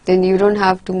है, then you don't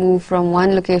have to move from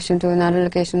one location to another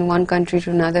location, one country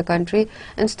to another country.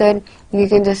 Instead, you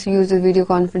can just use the video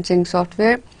conferencing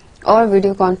software or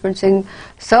video conferencing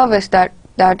service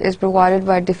that is provided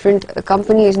by different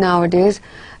companies nowadays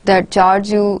that charge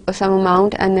you some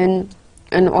amount,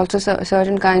 and also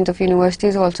certain kinds of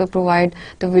universities also provide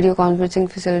the video conferencing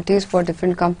facilities for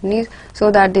different companies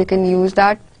so that they can use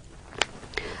that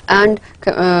and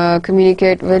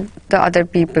communicate with the other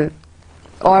people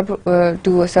or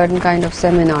do a certain kind of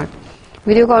seminar.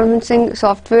 Video conferencing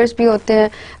softwares bhi hote hain,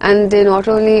 and they not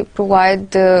only provide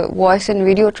the voice and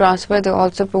video transfer, they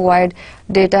also provide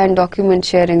data and document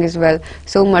sharing as well.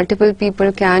 So multiple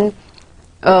people can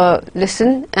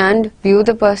listen and view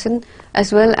the person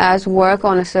as well as work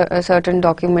on a certain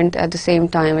document at the same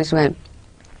time as well.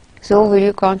 So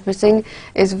video conferencing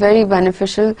is very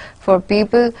beneficial for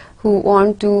people who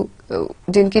want to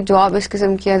जिनकी job इस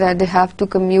किस्म की है that they have to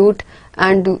commute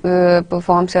and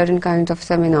perform certain kinds of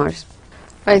seminars.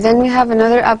 Right, then we have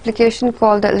another application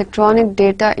called the electronic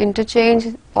data interchange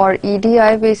or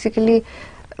EDI. Basically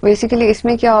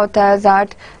इसमें क्या होता है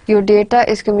that your data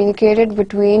is communicated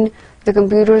between the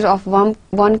computers of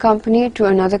one company to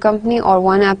another company, or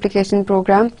one application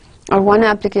program or one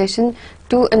application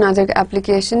to another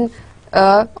application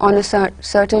on a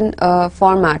certain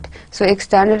format. So एक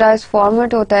standardized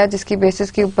format होता है जिसकी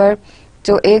basis के ऊपर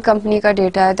जो एक company का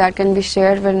data है that can be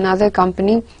shared with another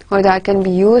company or that can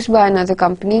be used by another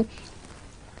company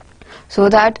so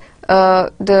that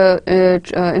the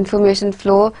information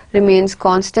flow remains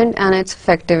constant and it's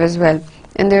effective as well.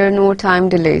 And there are no time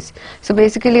delays. So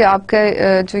basically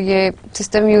आपका जो ये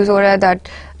system use हो रहा है that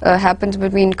happens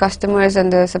between customers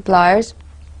and the suppliers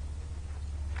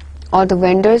or the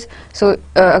vendors. So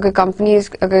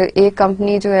अगर एक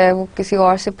company जो है वो किसी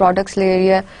और से products ले रही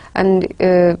है and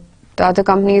the other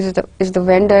company is the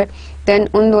vendor, then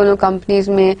उन दोनों companies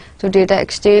में जो data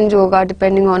exchange होगा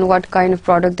depending on what kind of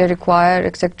product they require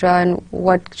etc. and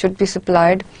what should be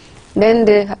supplied, then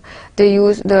they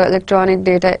use the electronic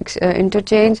data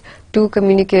interchange to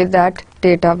communicate that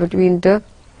data between the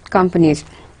companies.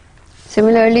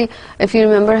 Similarly, if you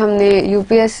remember हमने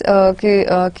UPS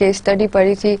की case study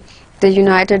पढ़ी थी, the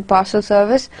United Parcel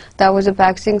Service, that was a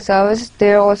packaging service.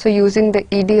 They are also using the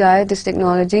EDI, this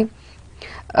technology,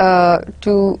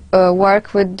 to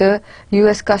work with the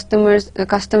US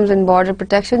Customs and Border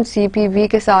Protection, CPB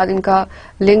के साथ इनका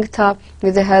link था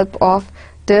with the help of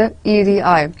the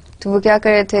EDI. तो वो क्या कर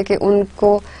रहे थे कि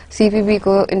उनको CPB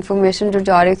को information जो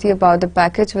जा रही थी about the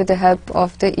package with the help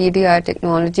of the EDI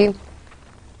technology,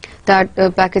 that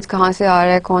package कहाँ से आ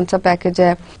रहा है, कौन सा package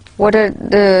है, what are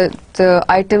the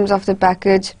items of the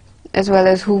package, as well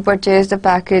as who purchased the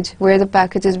package, where the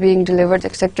package is being delivered,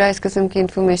 etc. इस किस्म की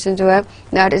information जो है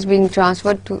that is being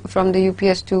transferred from the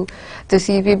UPS to the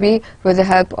CPB with the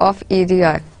help of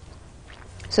EDI.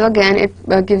 So again,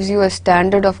 it gives you a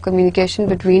standard of communication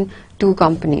between two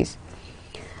companies.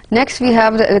 Next, we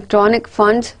have the electronic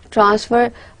funds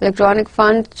transfer. Electronic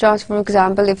funds transfer, for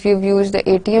example, if you've used the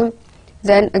ATM,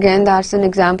 then again that's an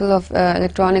example of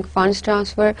electronic funds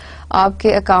transfer.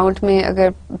 आपके account में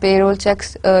अगर payroll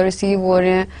checks receive हो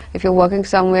रहे हैं, if you're working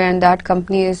somewhere and that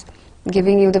company is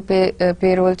giving you the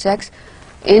payroll checks,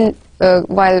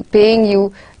 while paying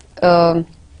you,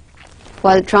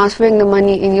 while transferring the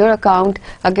money in your account,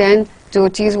 again जो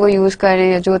चीज़ वो use कर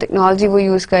रहे हैं, जो technology वो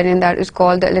use कर रहे हैं, that is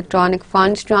called the electronic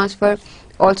funds transfer.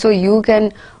 Also, you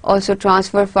can also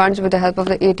transfer funds with the help of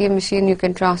the ATM machine. You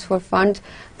can transfer funds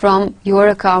from your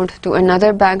account to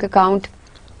another bank account.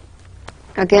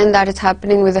 Again, that is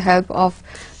happening with the help of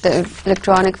the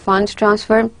electronic funds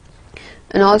transfer.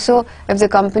 And also, if the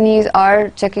companies are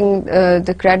checking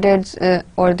the credits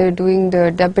or they're doing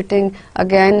the debiting,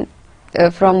 again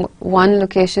from one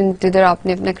location जिधर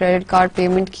आपने अपना credit card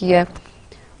payment किया है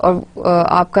और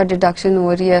आपका deduction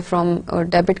हो रही है from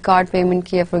debit card payment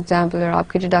किया for example, और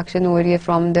आपकी deduction हो रही है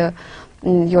from the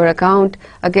your account,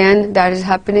 again that is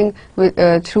happening with,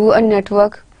 through a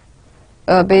network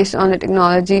based on the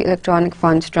technology electronic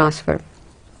funds transfer.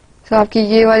 So आपकी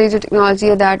ये वाली जो technology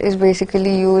है, that is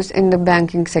basically used in the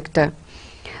banking sector.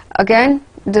 Again,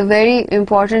 the very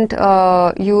important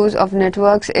use of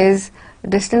networks is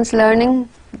distance learning,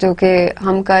 जो कि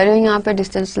हम कर रहे हैं यहाँ पे.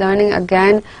 Distance learning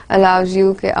again allows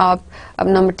you कि आप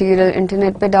अपना material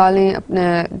internet पे डालें,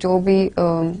 अपना जो भी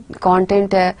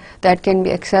content है that can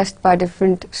be accessed by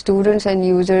different students and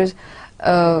users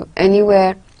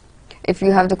anywhere if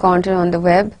you have the content on the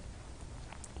web.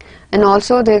 And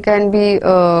also they can be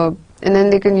and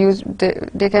then they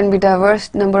can be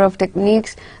diverse number of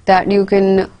techniques that you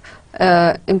can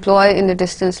employ in the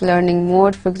distance learning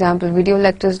mode. For example, video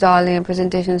lectures डालिए,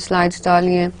 presentation slides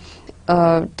डालिए,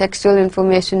 textual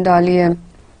information डालिए,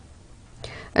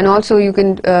 and also you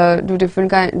can do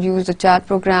different use the chat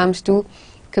programs to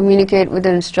communicate with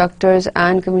the instructors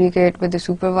and communicate with the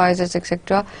supervisors,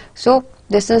 etc. So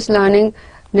distance learning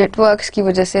networks की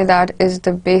वजह से that is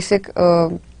the basic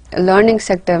learning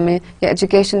sector में या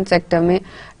education sector में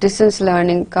distance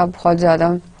learning का बहुत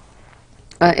ज़्यादा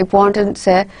importance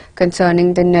है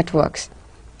concerning the networks.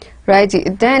 Right,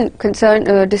 then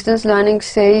distance learning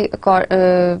से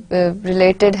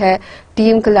related है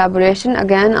team collaboration.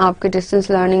 Again, आपके distance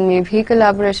learning में भी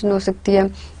collaboration हो सकती है,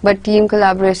 but team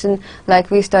collaboration, like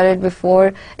we studied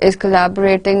before, is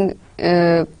collaborating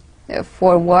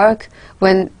for work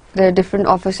when there are different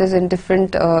offices in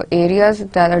different areas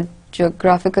that are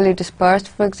geographically dispersed,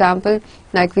 for example,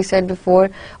 like we said before,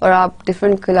 और आप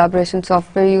different collaboration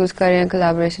software use कर रहे हैं,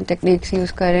 collaboration techniques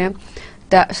use कर रहे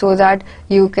हैं, so that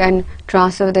you can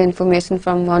transfer the information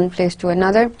from one place to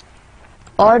another,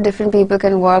 or different people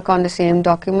can work on the same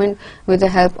document with the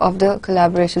help of the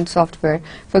collaboration software.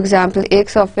 For example, एक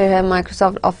software है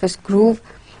Microsoft Office Groove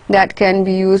that can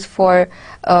be used for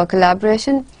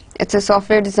collaboration. It's a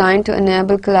software designed to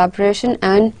enable collaboration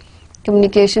and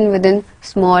communication within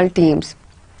small teams.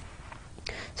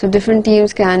 So different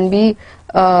teams can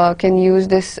use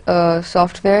this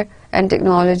software and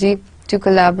technology to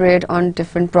collaborate on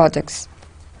different projects.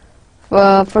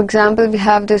 For example, we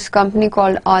have this company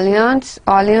called Allianz.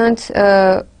 Allianz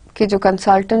के जो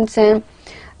consultants हैं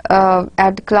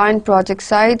at client project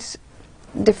sites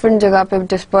different जगह पे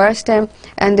dispersed हैं,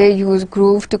 and they use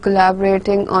Groove to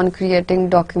collaborating on creating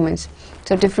documents.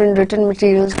 So different written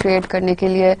materials create करने के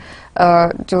लिए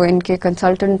जो इनके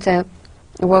consultants हैं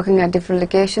working at different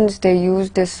locations, they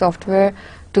use this software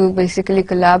to basically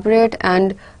collaborate.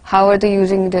 And how are they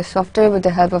using this software? With the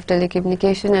help of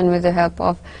telecommunication and with the help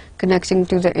of connecting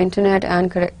to the internet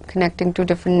and connecting to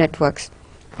different networks.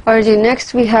 Alright,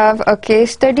 next we have a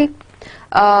case study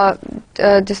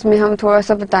जिसमें हम थोड़ा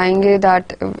सा बताएंगे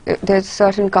that there's a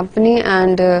certain company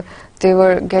and they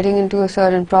were getting into a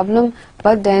certain problem,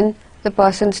 but then the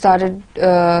person started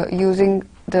using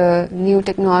the new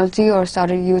technology or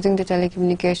started using the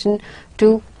telecommunication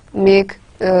to make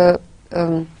to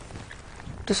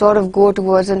sort of go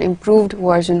towards an improved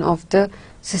version of the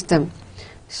system.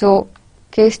 So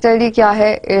case study क्या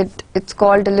है? It's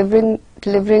called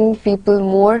delivering people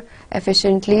more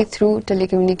efficiently through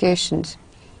telecommunications.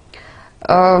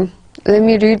 Let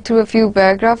me read through a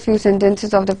few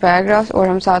sentences of the paragraphs, और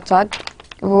हम साथ साथ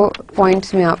वो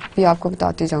points में भी आपको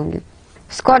बताती जाऊंगी.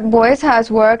 Scott Boyce has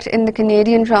worked in the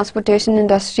Canadian transportation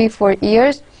industry for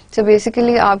years. So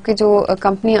basically आपकी जो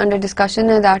company under discussion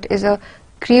है, that is a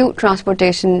crew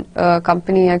transportation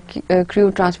company, a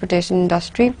crew transportation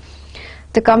industry.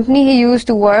 The company he used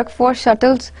to work for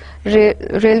shuttles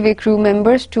railway crew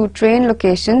members to train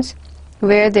locations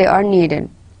where they are needed.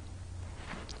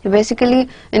 Basically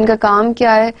इनका काम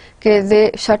क्या है कि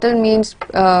they shuttle means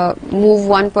move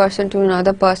one person to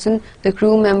another person, the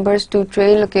crew members to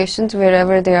train locations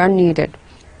wherever they are needed.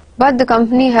 But the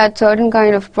company had certain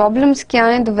kind of problems. क्या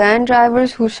है, the van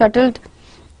drivers who shuttled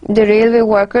the railway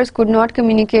workers could not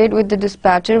communicate with the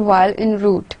dispatcher while en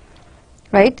route.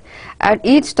 Right? At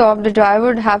each stop, the driver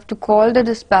would have to call the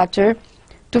dispatcher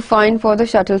to find for the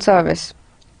shuttle service.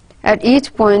 At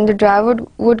each point, the driver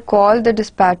would call the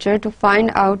dispatcher to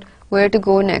find out where to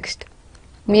go next.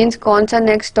 Means कौन सा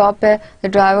next stop है, the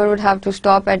driver would have to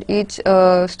stop at each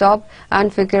stop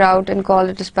and figure out and call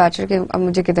the dispatcher कि अब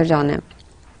मुझे किधर जाना है.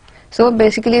 So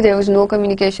basically there was no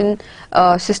communication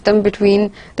system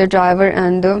between the driver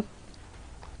and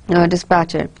the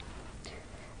dispatcher.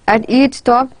 At each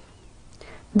stop,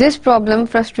 this problem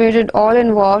frustrated all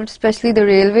involved, especially the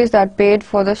railways that paid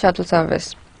for the shuttle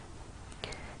service.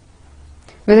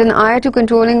 With an eye to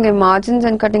controlling their margins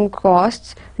and cutting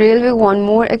costs, Railway won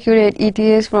more accurate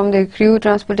ETAs from their crew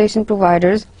transportation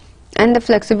providers and the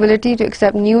flexibility to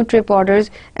accept new trip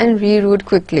orders and reroute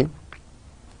quickly.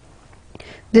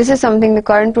 This is something the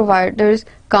current providers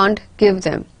can't give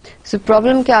them. So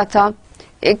problem क्या था?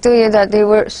 एक तो ये that they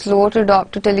were slow to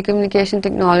adopt to telecommunication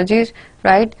technologies,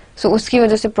 right? So उसकी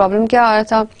वजह से problem क्या आ रहा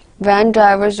था? Van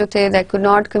drivers जो थे, they could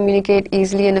not communicate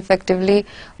easily and effectively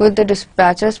with the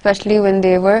dispatcher, especially when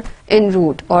they were en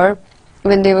route or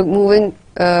when they were moving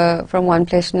from one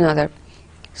place to another.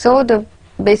 So the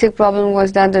basic problem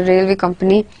was that the railway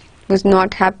company was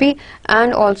not happy,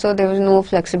 and also there was no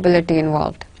flexibility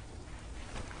involved.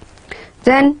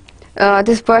 Then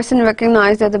this person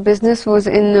recognized that the business was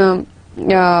in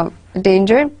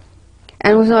danger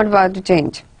and was not about to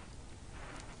change.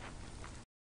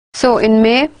 So in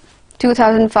May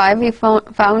 2005, he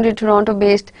founded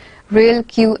Toronto-based Rail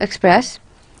Q Express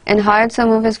and hired some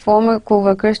of his former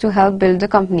co-workers to help build the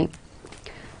company.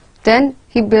 Then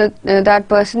that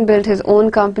person built his own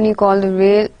company called the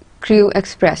Rail Q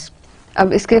Express.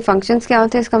 अब इसके functions क्या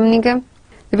होते हैं इस company के?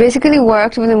 He basically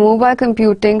worked with a mobile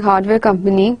computing hardware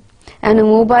company and a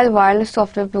mobile wireless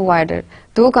software provider.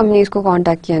 दो companies को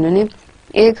contact किया इन्होंने,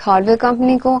 एक hardware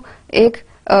company को, एक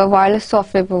wireless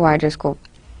software providers को.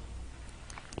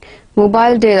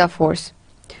 Mobile data force,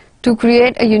 to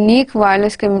create a unique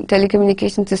wireless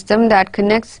telecommunication system that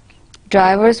connects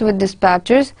drivers with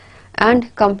dispatchers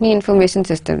and company information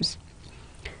systems.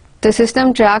 The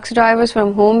system tracks drivers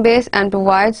from home base and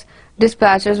provides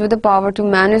dispatchers with the power to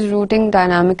manage routing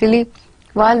dynamically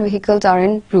while vehicles are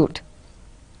en route.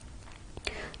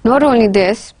 Not only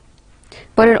this,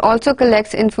 but it also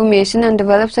collects information and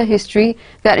develops a history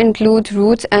that includes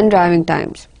routes and driving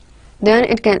times. Then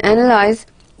it can analyze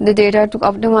the data to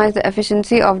optimize the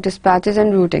efficiency of dispatches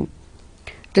and routing.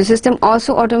 The system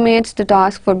also automates the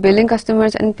task for billing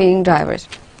customers and paying drivers.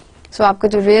 So आपका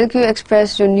जो Rail Q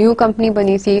Express जो new company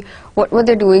बनी थी, what were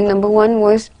they doing? Number one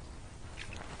was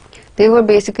they were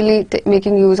basically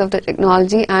making use of the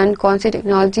technology, and कौन सी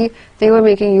technology? They were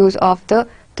making use of the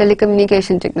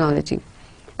telecommunication technology.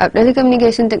 अब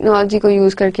telecommunication technology को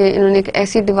use करके इन्होंने एक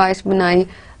ऐसी device बनाई,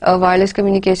 wireless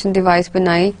communication device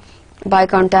बनाई, by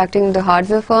contacting the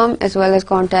hardware firm as well as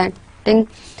contacting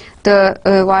the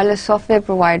wireless software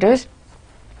providers.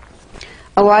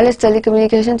 A wireless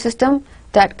telecommunication system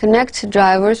that connects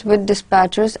drivers with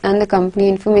dispatchers and the company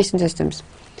information systems.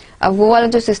 अब वो वाला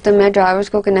जो system है drivers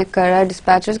को connect कर रहा है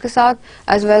dispatchers के साथ,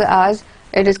 as well as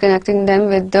it is connecting them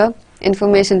with the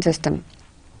information system.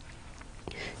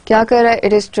 क्या कर रहा है?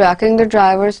 It is tracking the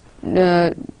drivers.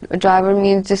 Driver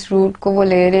means जिस route को वो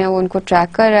ले रहे हैं वो उनको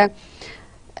track कर रहा है,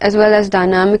 as well as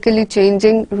dynamically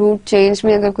changing route change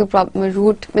में अगर कोई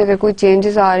route में अगर कोई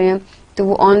changes आ रहे हैं तो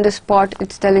वो on the spot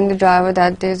it's telling the driver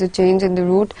that there is a change in the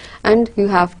route and you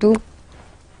have to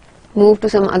move to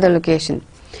some other location.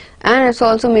 And it's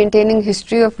also maintaining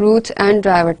history of routes and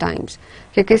driver times,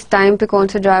 कि किस time पे कौन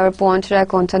सा driver पहुंच रहा है,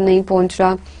 कौन सा नहीं पहुंच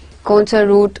रहा, कौन सा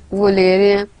route वो ले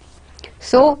रहे हैं,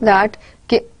 so that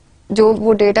कि जो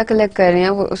वो data collect कर रहे हैं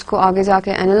वो उसको आगे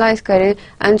जाके analyze करें,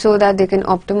 and so that they can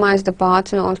optimize the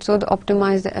paths and also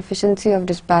optimize the efficiency of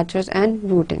dispatchers and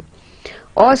routing.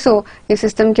 Also ये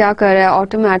system क्या कर रहा है?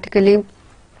 Automatically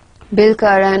bill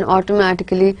कर रहा है and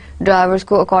automatically drivers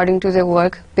को according to their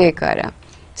work pay कर रहा है.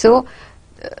 So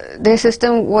their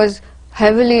system was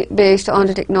heavily based on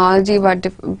the technology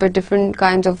but different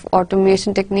kinds of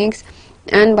automation techniques,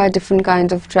 and by different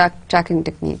kinds of tracking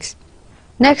techniques.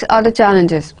 Next are the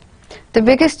challenges. The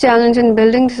biggest challenge in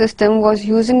building the system was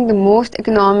using the most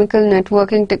economical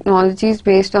networking technologies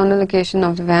based on the location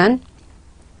of the van.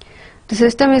 The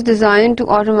system is designed to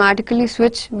automatically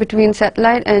switch between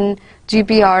satellite and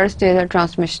GPRS data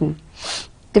transmission,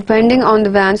 depending on the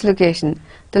van's location.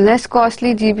 The less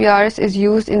costly GPRS is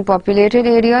used in populated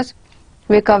areas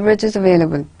where coverage is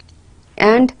available,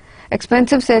 and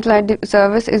expensive satellite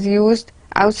service is used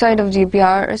outside of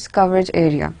GPRS coverage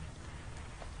area.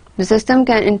 The system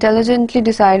can intelligently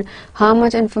decide how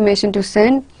much information to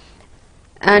send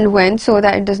and when, so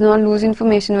that it does not lose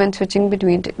information when switching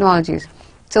between technologies.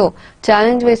 So,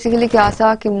 challenge basically क्या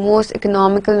था कि most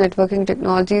economical networking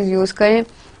technologies use करें,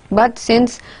 but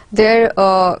since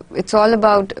it's all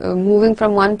about moving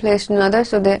from one place to another,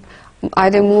 so they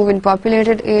either move in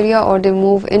populated area or they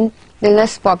move in the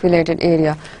less populated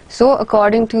area. So,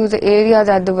 according to the area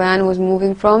that the van was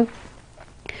moving from,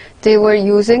 they were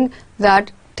using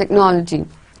that technology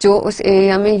जो उस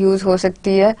area में use हो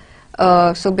सकती है.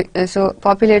 So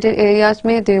populated areas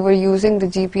में they were using the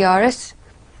GPRS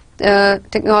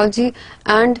technology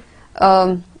and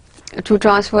to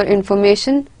transfer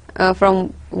information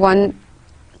from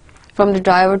the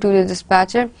driver to the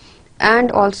dispatcher,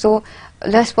 and also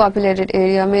less populated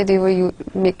area mein they were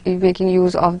making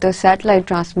use of the satellite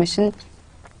transmission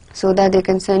so that they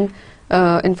can send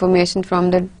information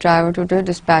from the driver to the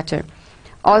dispatcher.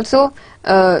 Also,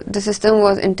 the system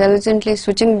was intelligently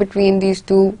switching between these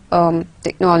two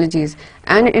technologies,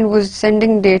 and it was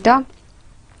sending data,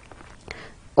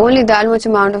 only that much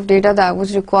amount of data that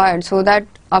was required, so that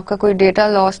आपका कोई data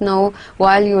loss ना हो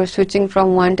while you are switching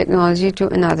from one technology to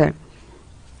another.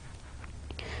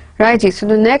 Right, so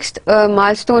the next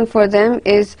milestone for them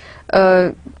is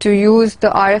to use the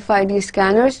RFID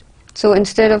scanners. So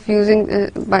instead of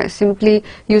by simply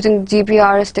using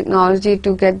GPRS technology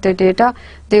to get the data,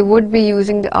 they would be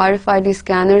using the RFID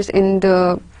scanners in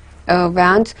the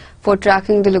vans for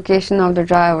tracking the location of the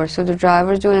driver. So the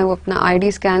drivers जो हैं वो अपना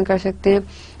ID scan कर सकते हैं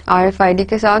RFID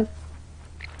के साथ,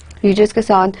 readers के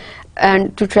साथ,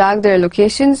 and to track their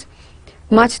locations,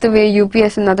 much the way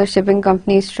UPS and other shipping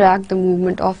companies track the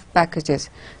movement of packages.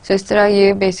 So इस तरह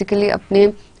ये basically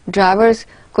अपने drivers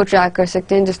को ट्रैक कर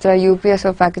सकते हैं, जिस तरह UPS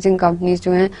और पैकेजिंग कंपनीज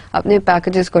जो हैं अपने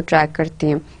पैकेजेस को ट्रैक करती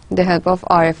हैं with the help of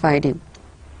RFID.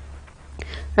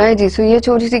 Right जी, सो ये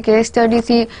छोटी सी केस स्टडी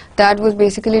थी दैट वाज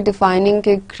बेसिकली डिफाइनिंग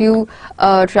कि क्रू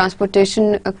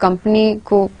ट्रांसपोर्टेशन कंपनी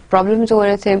को प्रॉब्लम्स हो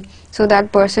रहे थे, so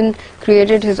that person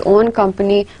created his own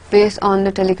company based on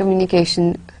the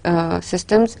telecommunication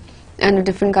systems and a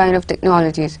different kind of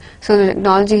technologies. So the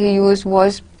technology he used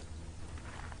was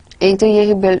either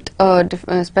he built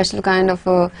a special kind of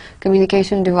a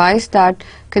communication device that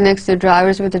connects the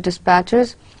drivers with the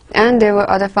dispatchers, and there were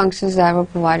other functions that were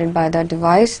provided by that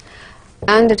device,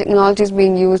 and the technologies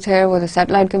being used here were the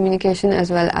satellite communication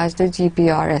as well as the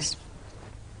GPRS.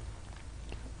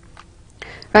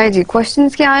 Right, ji,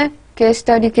 questions क्या है case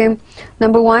study के?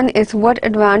 Number 1 is what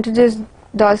advantages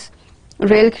does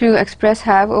Rail Crew Express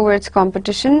have over its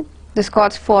competition? The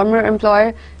Scott's former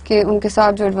employer के उनके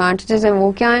साथ जो advantages हैं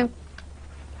वो क्या हैं?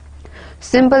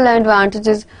 Simple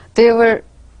advantages, they were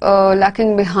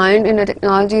lacking behind in the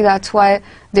technology, that's why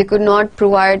they could not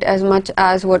provide as much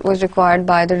as what was required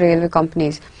by the railway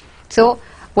companies. So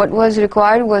what was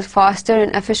required was faster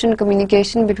and efficient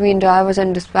communication between drivers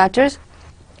and dispatchers.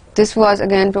 This was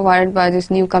again provided by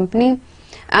this new company,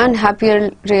 and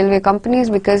happier railway companies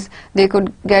because they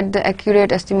could get the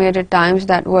accurate estimated times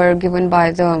that were given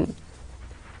by the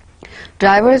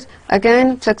drivers.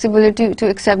 Again, flexibility to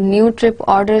accept new trip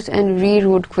orders and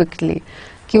reroute quickly.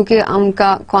 क्योंकि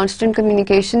उनका constant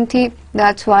communication थी,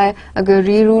 that's why अगर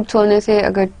reroutes होने से,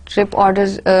 अगर trip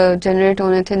orders generate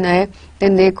होने थे नए,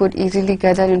 then they could easily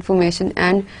get that information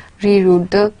and reroute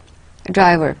the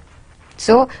driver.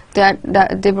 So that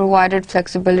they provided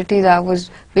flexibility that was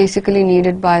basically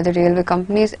needed by the railway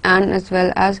companies, and as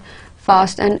well as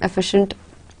fast and efficient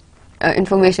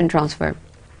information transfer.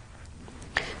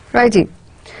 Righty.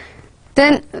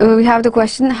 Then we have the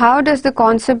question, how does the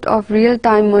concept of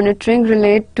real-time monitoring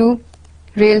relate to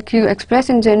Rail Crew Express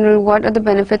in general? What are the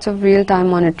benefits of real-time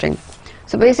monitoring?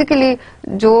 So basically,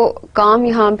 जो काम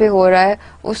यहाँ पे हो रहा है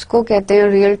उसको कहते हैं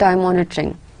real-time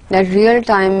monitoring. That real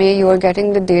time में you are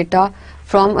getting the data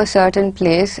from a certain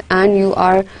place and you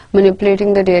are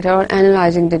manipulating the data or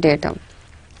analyzing the data.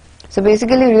 So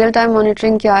basically, real-time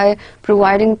monitoring क्या है?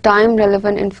 Providing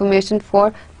time-relevant information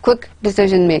for quick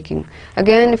decision making.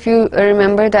 Again, if you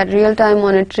remember that real-time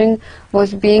monitoring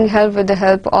was being held with the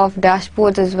help of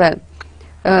dashboards as well.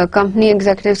 company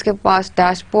executives के पास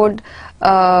dashboard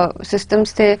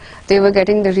systems थे. They were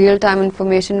getting the real time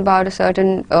information about a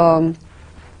certain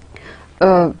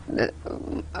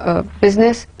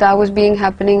business that was being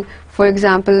happening. For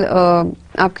example,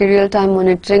 आपके real time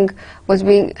monitoring was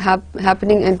being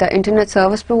happening at the internet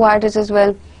service providers as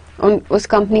well. उस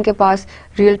company के पास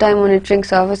real time monitoring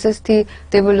services थी.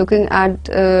 They were looking at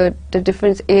the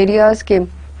different areas के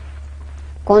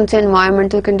कौन से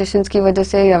environmental conditions की वजह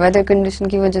से या weather condition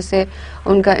की वजह से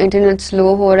उनका internet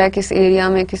slow हो रहा है, किस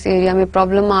area में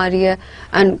problem आ रही है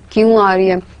and क्यों आ रही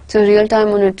है. So real time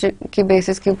monitoring की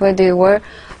basis के ऊपर they were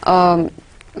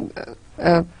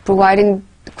providing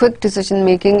quick decision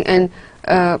making and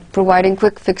providing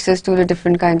quick fixes to the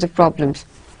different kinds of problems.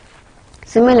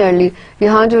 Similarly,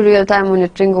 यहाँ जो real time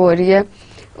monitoring हो रही है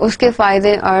उसके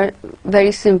फायदे are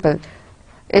very simple.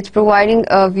 It's providing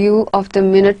a view of the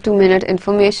minute to minute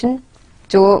information.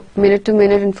 जो minute to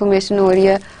minute information हो रही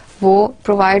है वो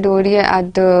provide हो रही है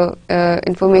at the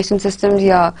information systems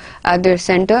या at their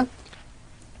center,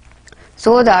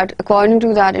 so that according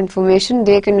to that information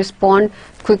they can respond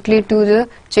quickly to the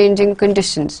changing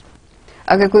conditions.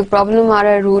 अगर कोई problem आ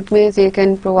रहा है route में, they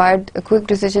can provide a quick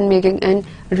decision making and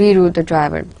reroute the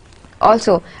driver.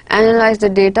 Also, analyze the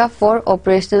data for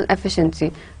operational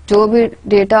efficiency. जो भी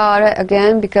data आ रहा है,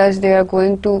 again because they are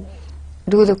going to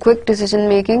do the quick decision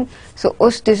making, so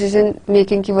उस decision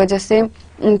making की वजह से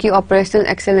उनकी operational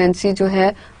excellency जो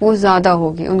है वो ज़्यादा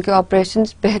होगी, उनके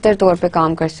operations बेहतर तौर पे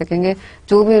काम कर सकेंगे.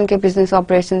 जो भी उनके business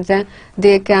operations हैं,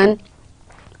 they can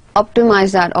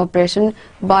optimize that operation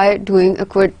by doing a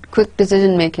quick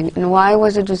decision making. And why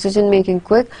was the decision making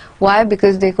quick? Why?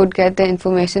 Because they could get the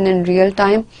information in real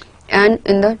time and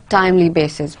in the timely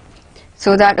basis,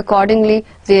 so that accordingly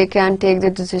they can take the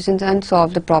decisions and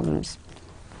solve the problems.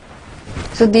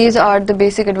 So these are the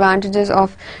basic advantages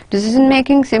of decision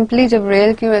making. Simply जब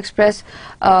Rail Queue Express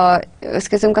इस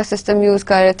किस्म का system use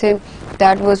कर रहे थे,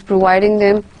 that was providing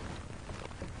them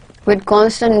with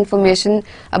constant information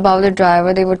about the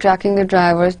driver. They were tracking the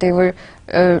drivers, they were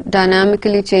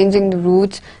dynamically changing the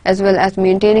routes as well as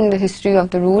maintaining the history of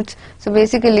the routes. So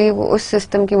basically वो उस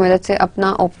system की मदद से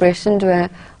अपना operation जो है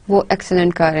वो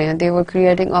excellent कर रहे हैं. They were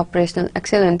creating operational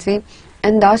excellency,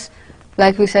 and thus,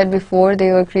 like we said before,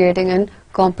 they were creating an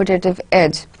competitive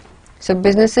edge. So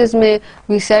businesses may,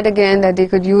 we said again that they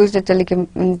could use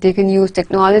they can use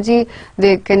technology,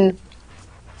 they can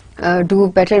do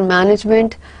better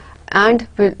management, and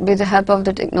with the help of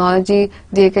the technology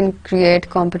they can create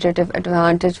competitive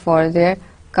advantage for their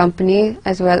company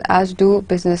as well as do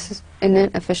businesses in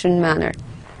an efficient manner.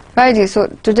 Right, so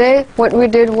today what we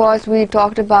did was we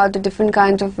talked about the different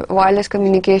kinds of wireless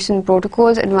communication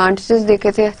protocols. Advantages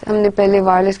देखे थे हमने पहले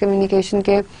wireless communication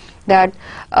के, that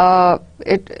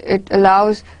it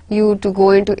allows you to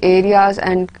go into areas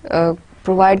and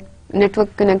provide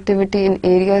network connectivity in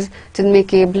areas जिनमें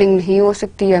cabling नहीं हो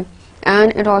सकती है,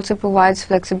 and it also provides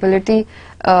flexibility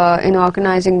in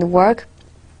organizing the work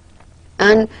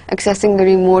and accessing the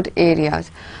remote areas.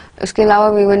 उसके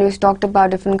अलावा when we talked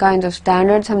about different kinds of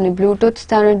standards, हमने Bluetooth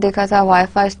standard देखा था,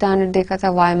 Wi-Fi standard देखा था,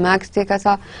 WiMAX देखा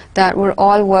था, that were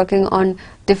all working on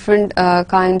different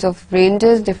kinds of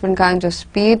ranges, different kinds of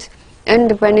speeds, and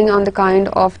depending on the kind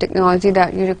of technology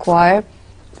that you require,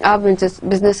 आप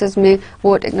businesses में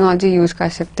वो technology use कर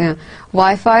सकते हैं.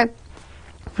 Wi-Fi,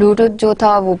 Bluetooth जो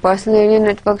था वो personal area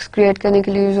networks create करने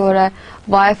के लिए use हो रहा है.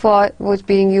 Wi-Fi was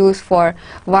being used for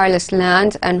wireless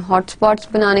LANs and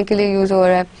hotspots बनाने के लिए use हो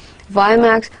रहा है.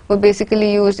 WiMAX were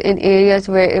basically used in areas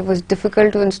where it was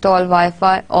difficult to install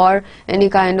Wi-Fi or any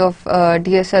kind of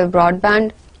DSL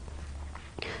broadband.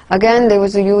 Again, there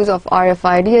was the use of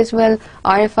RFID as well.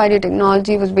 RFID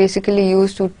technology was basically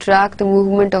used to track the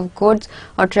movement of goods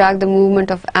or track the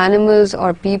movement of animals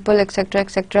or people, etc.,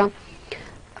 etc.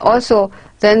 Also,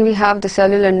 then we have the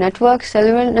cellular networks.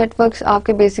 Cellular networks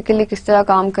आपके basically किस तरह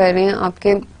काम कर रहे हैं,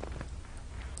 आपके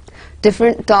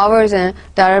different towers हैं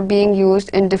that are being used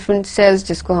in different cells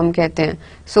जिसको हम कहते हैं.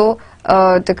 So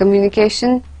the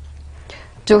communication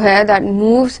जो है that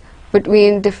moves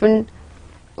between different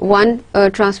one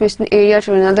transmission area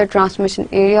to another transmission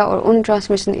area, और उन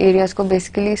transmission areas को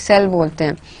basically cell बोलते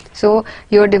हैं. So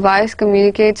your device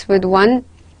communicates with one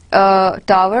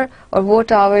tower, और वो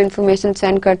tower information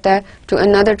send करता है to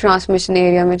another transmission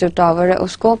area में जो tower है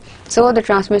उसको. So the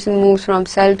transmission moves from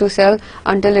cell to cell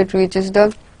until it reaches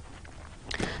the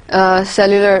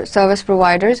cellular service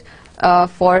providers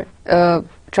for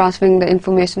transferring the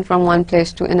information from one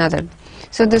place to another.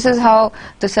 So this is how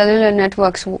the cellular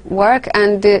networks work,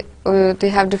 and they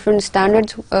have different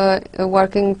standards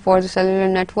working for the cellular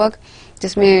network,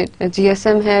 जिसमें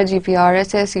GSM है,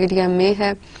 GPRS है, CDMA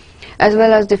है, as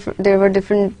well as there are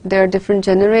different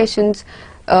generations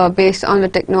based on the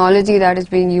technology that is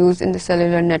being used in the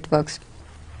cellular networks.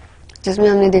 जिसमें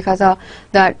हमने देखा था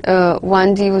that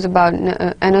 1G was about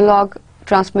analog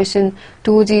transmission,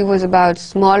 2G was about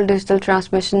small digital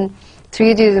transmission,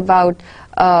 3G is about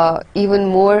even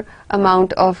more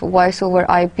amount of voice over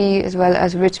IP, as well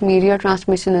as rich media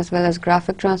transmission, as well as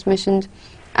graphic transmissions,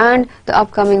 and the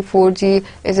upcoming 4G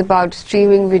is about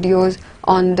streaming videos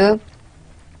on the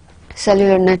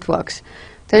cellular networks.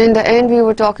 Then in the end we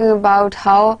were talking about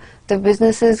how the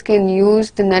businesses can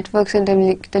use the networks and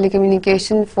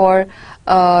telecommunication for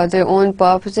their own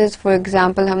purposes. For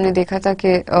example, हमने देखा था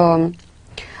कि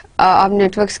आप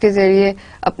networks के ज़रिए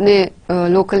अपने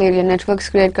local area networks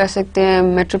create कर सकते हैं,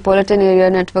 मेट्रोपॉलिटन एरिया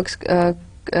नेटवर्क्स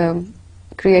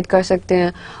क्रिएट कर सकते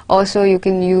हैं. Also you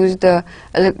can use the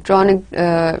electronic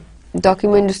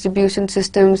document distribution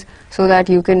systems so that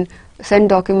you can send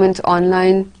documents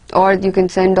online, or you can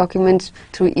send documents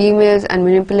through emails and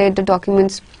manipulate the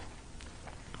documents.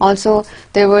 Also,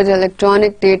 there was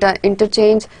electronic data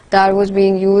interchange that was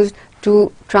being used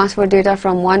to transfer data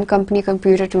from one company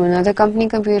computer to another company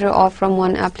computer, or from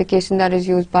one application that is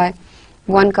used by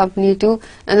one company to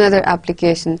another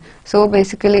application. So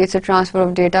basically it's a transfer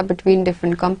of data between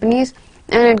different companies,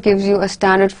 and it gives you a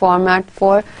standard format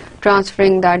for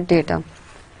transferring that data.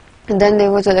 And then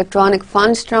there was electronic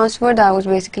funds transfer that was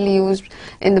basically used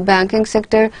in the banking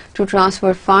sector to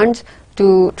transfer funds,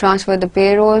 to transfer the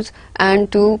payrolls,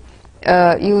 and to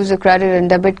use the credit and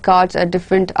debit cards at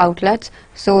different outlets.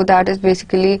 So that is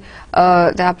basically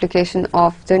the application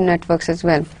of the networks as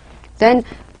well. Then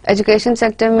education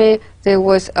sector mein there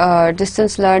was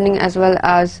distance learning, as well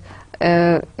as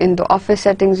in the office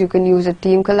settings you can use a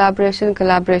team collaboration.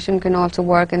 Collaboration can also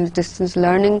work in the distance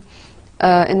learning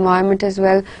environment as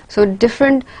well. So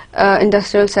different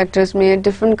industrial sectors mein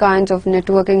different kinds of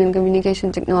networking and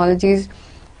communication technologies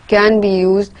can be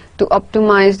used to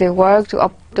optimize their work, to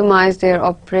optimize their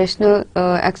operational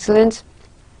excellence,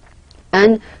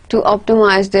 and to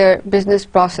optimize their business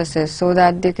processes so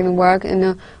that they can work in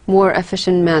a more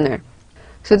efficient manner.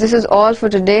 So this is all for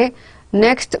today.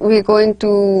 Next we are going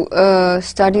to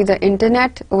study the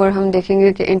internet, और हम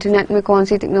देखेंगे कि internet में कौन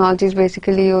सी technologies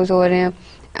basically use हो रहे हैं,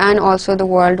 and also the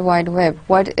World Wide Web.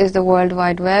 What is the World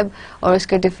Wide Web, और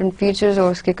उसके different features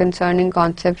और उसके concerning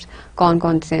concepts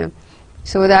कौन-कौन से हैं.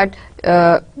 So that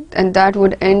and that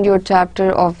would end your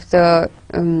chapter of the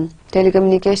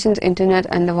telecommunications, internet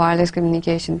and the wireless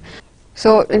communication.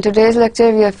 So in today's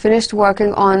lecture we have finished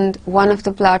working on one of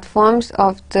the platforms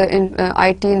of the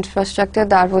IT infrastructure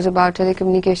that was about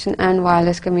telecommunication and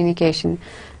wireless communication.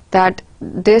 That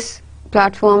this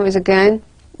platform is again,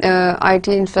 IT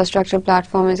infrastructure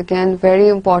platform is again very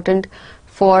important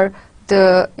for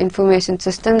the information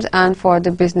systems and for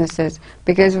the businesses,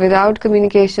 because without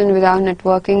communication, without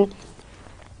networking,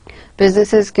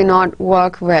 businesses cannot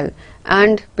work well.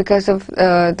 And because of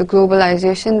the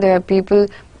globalization, there are people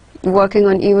working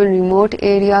on even remote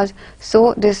areas,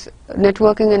 so this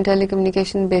networking and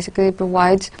telecommunication basically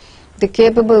provides the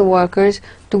capable workers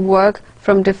to work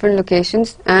from different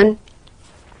locations and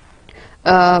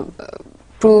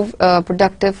prove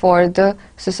productive for the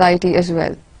society as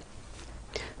well.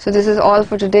 So this is all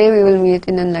for today. We will meet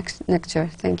in the next lecture.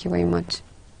 Thank you very much.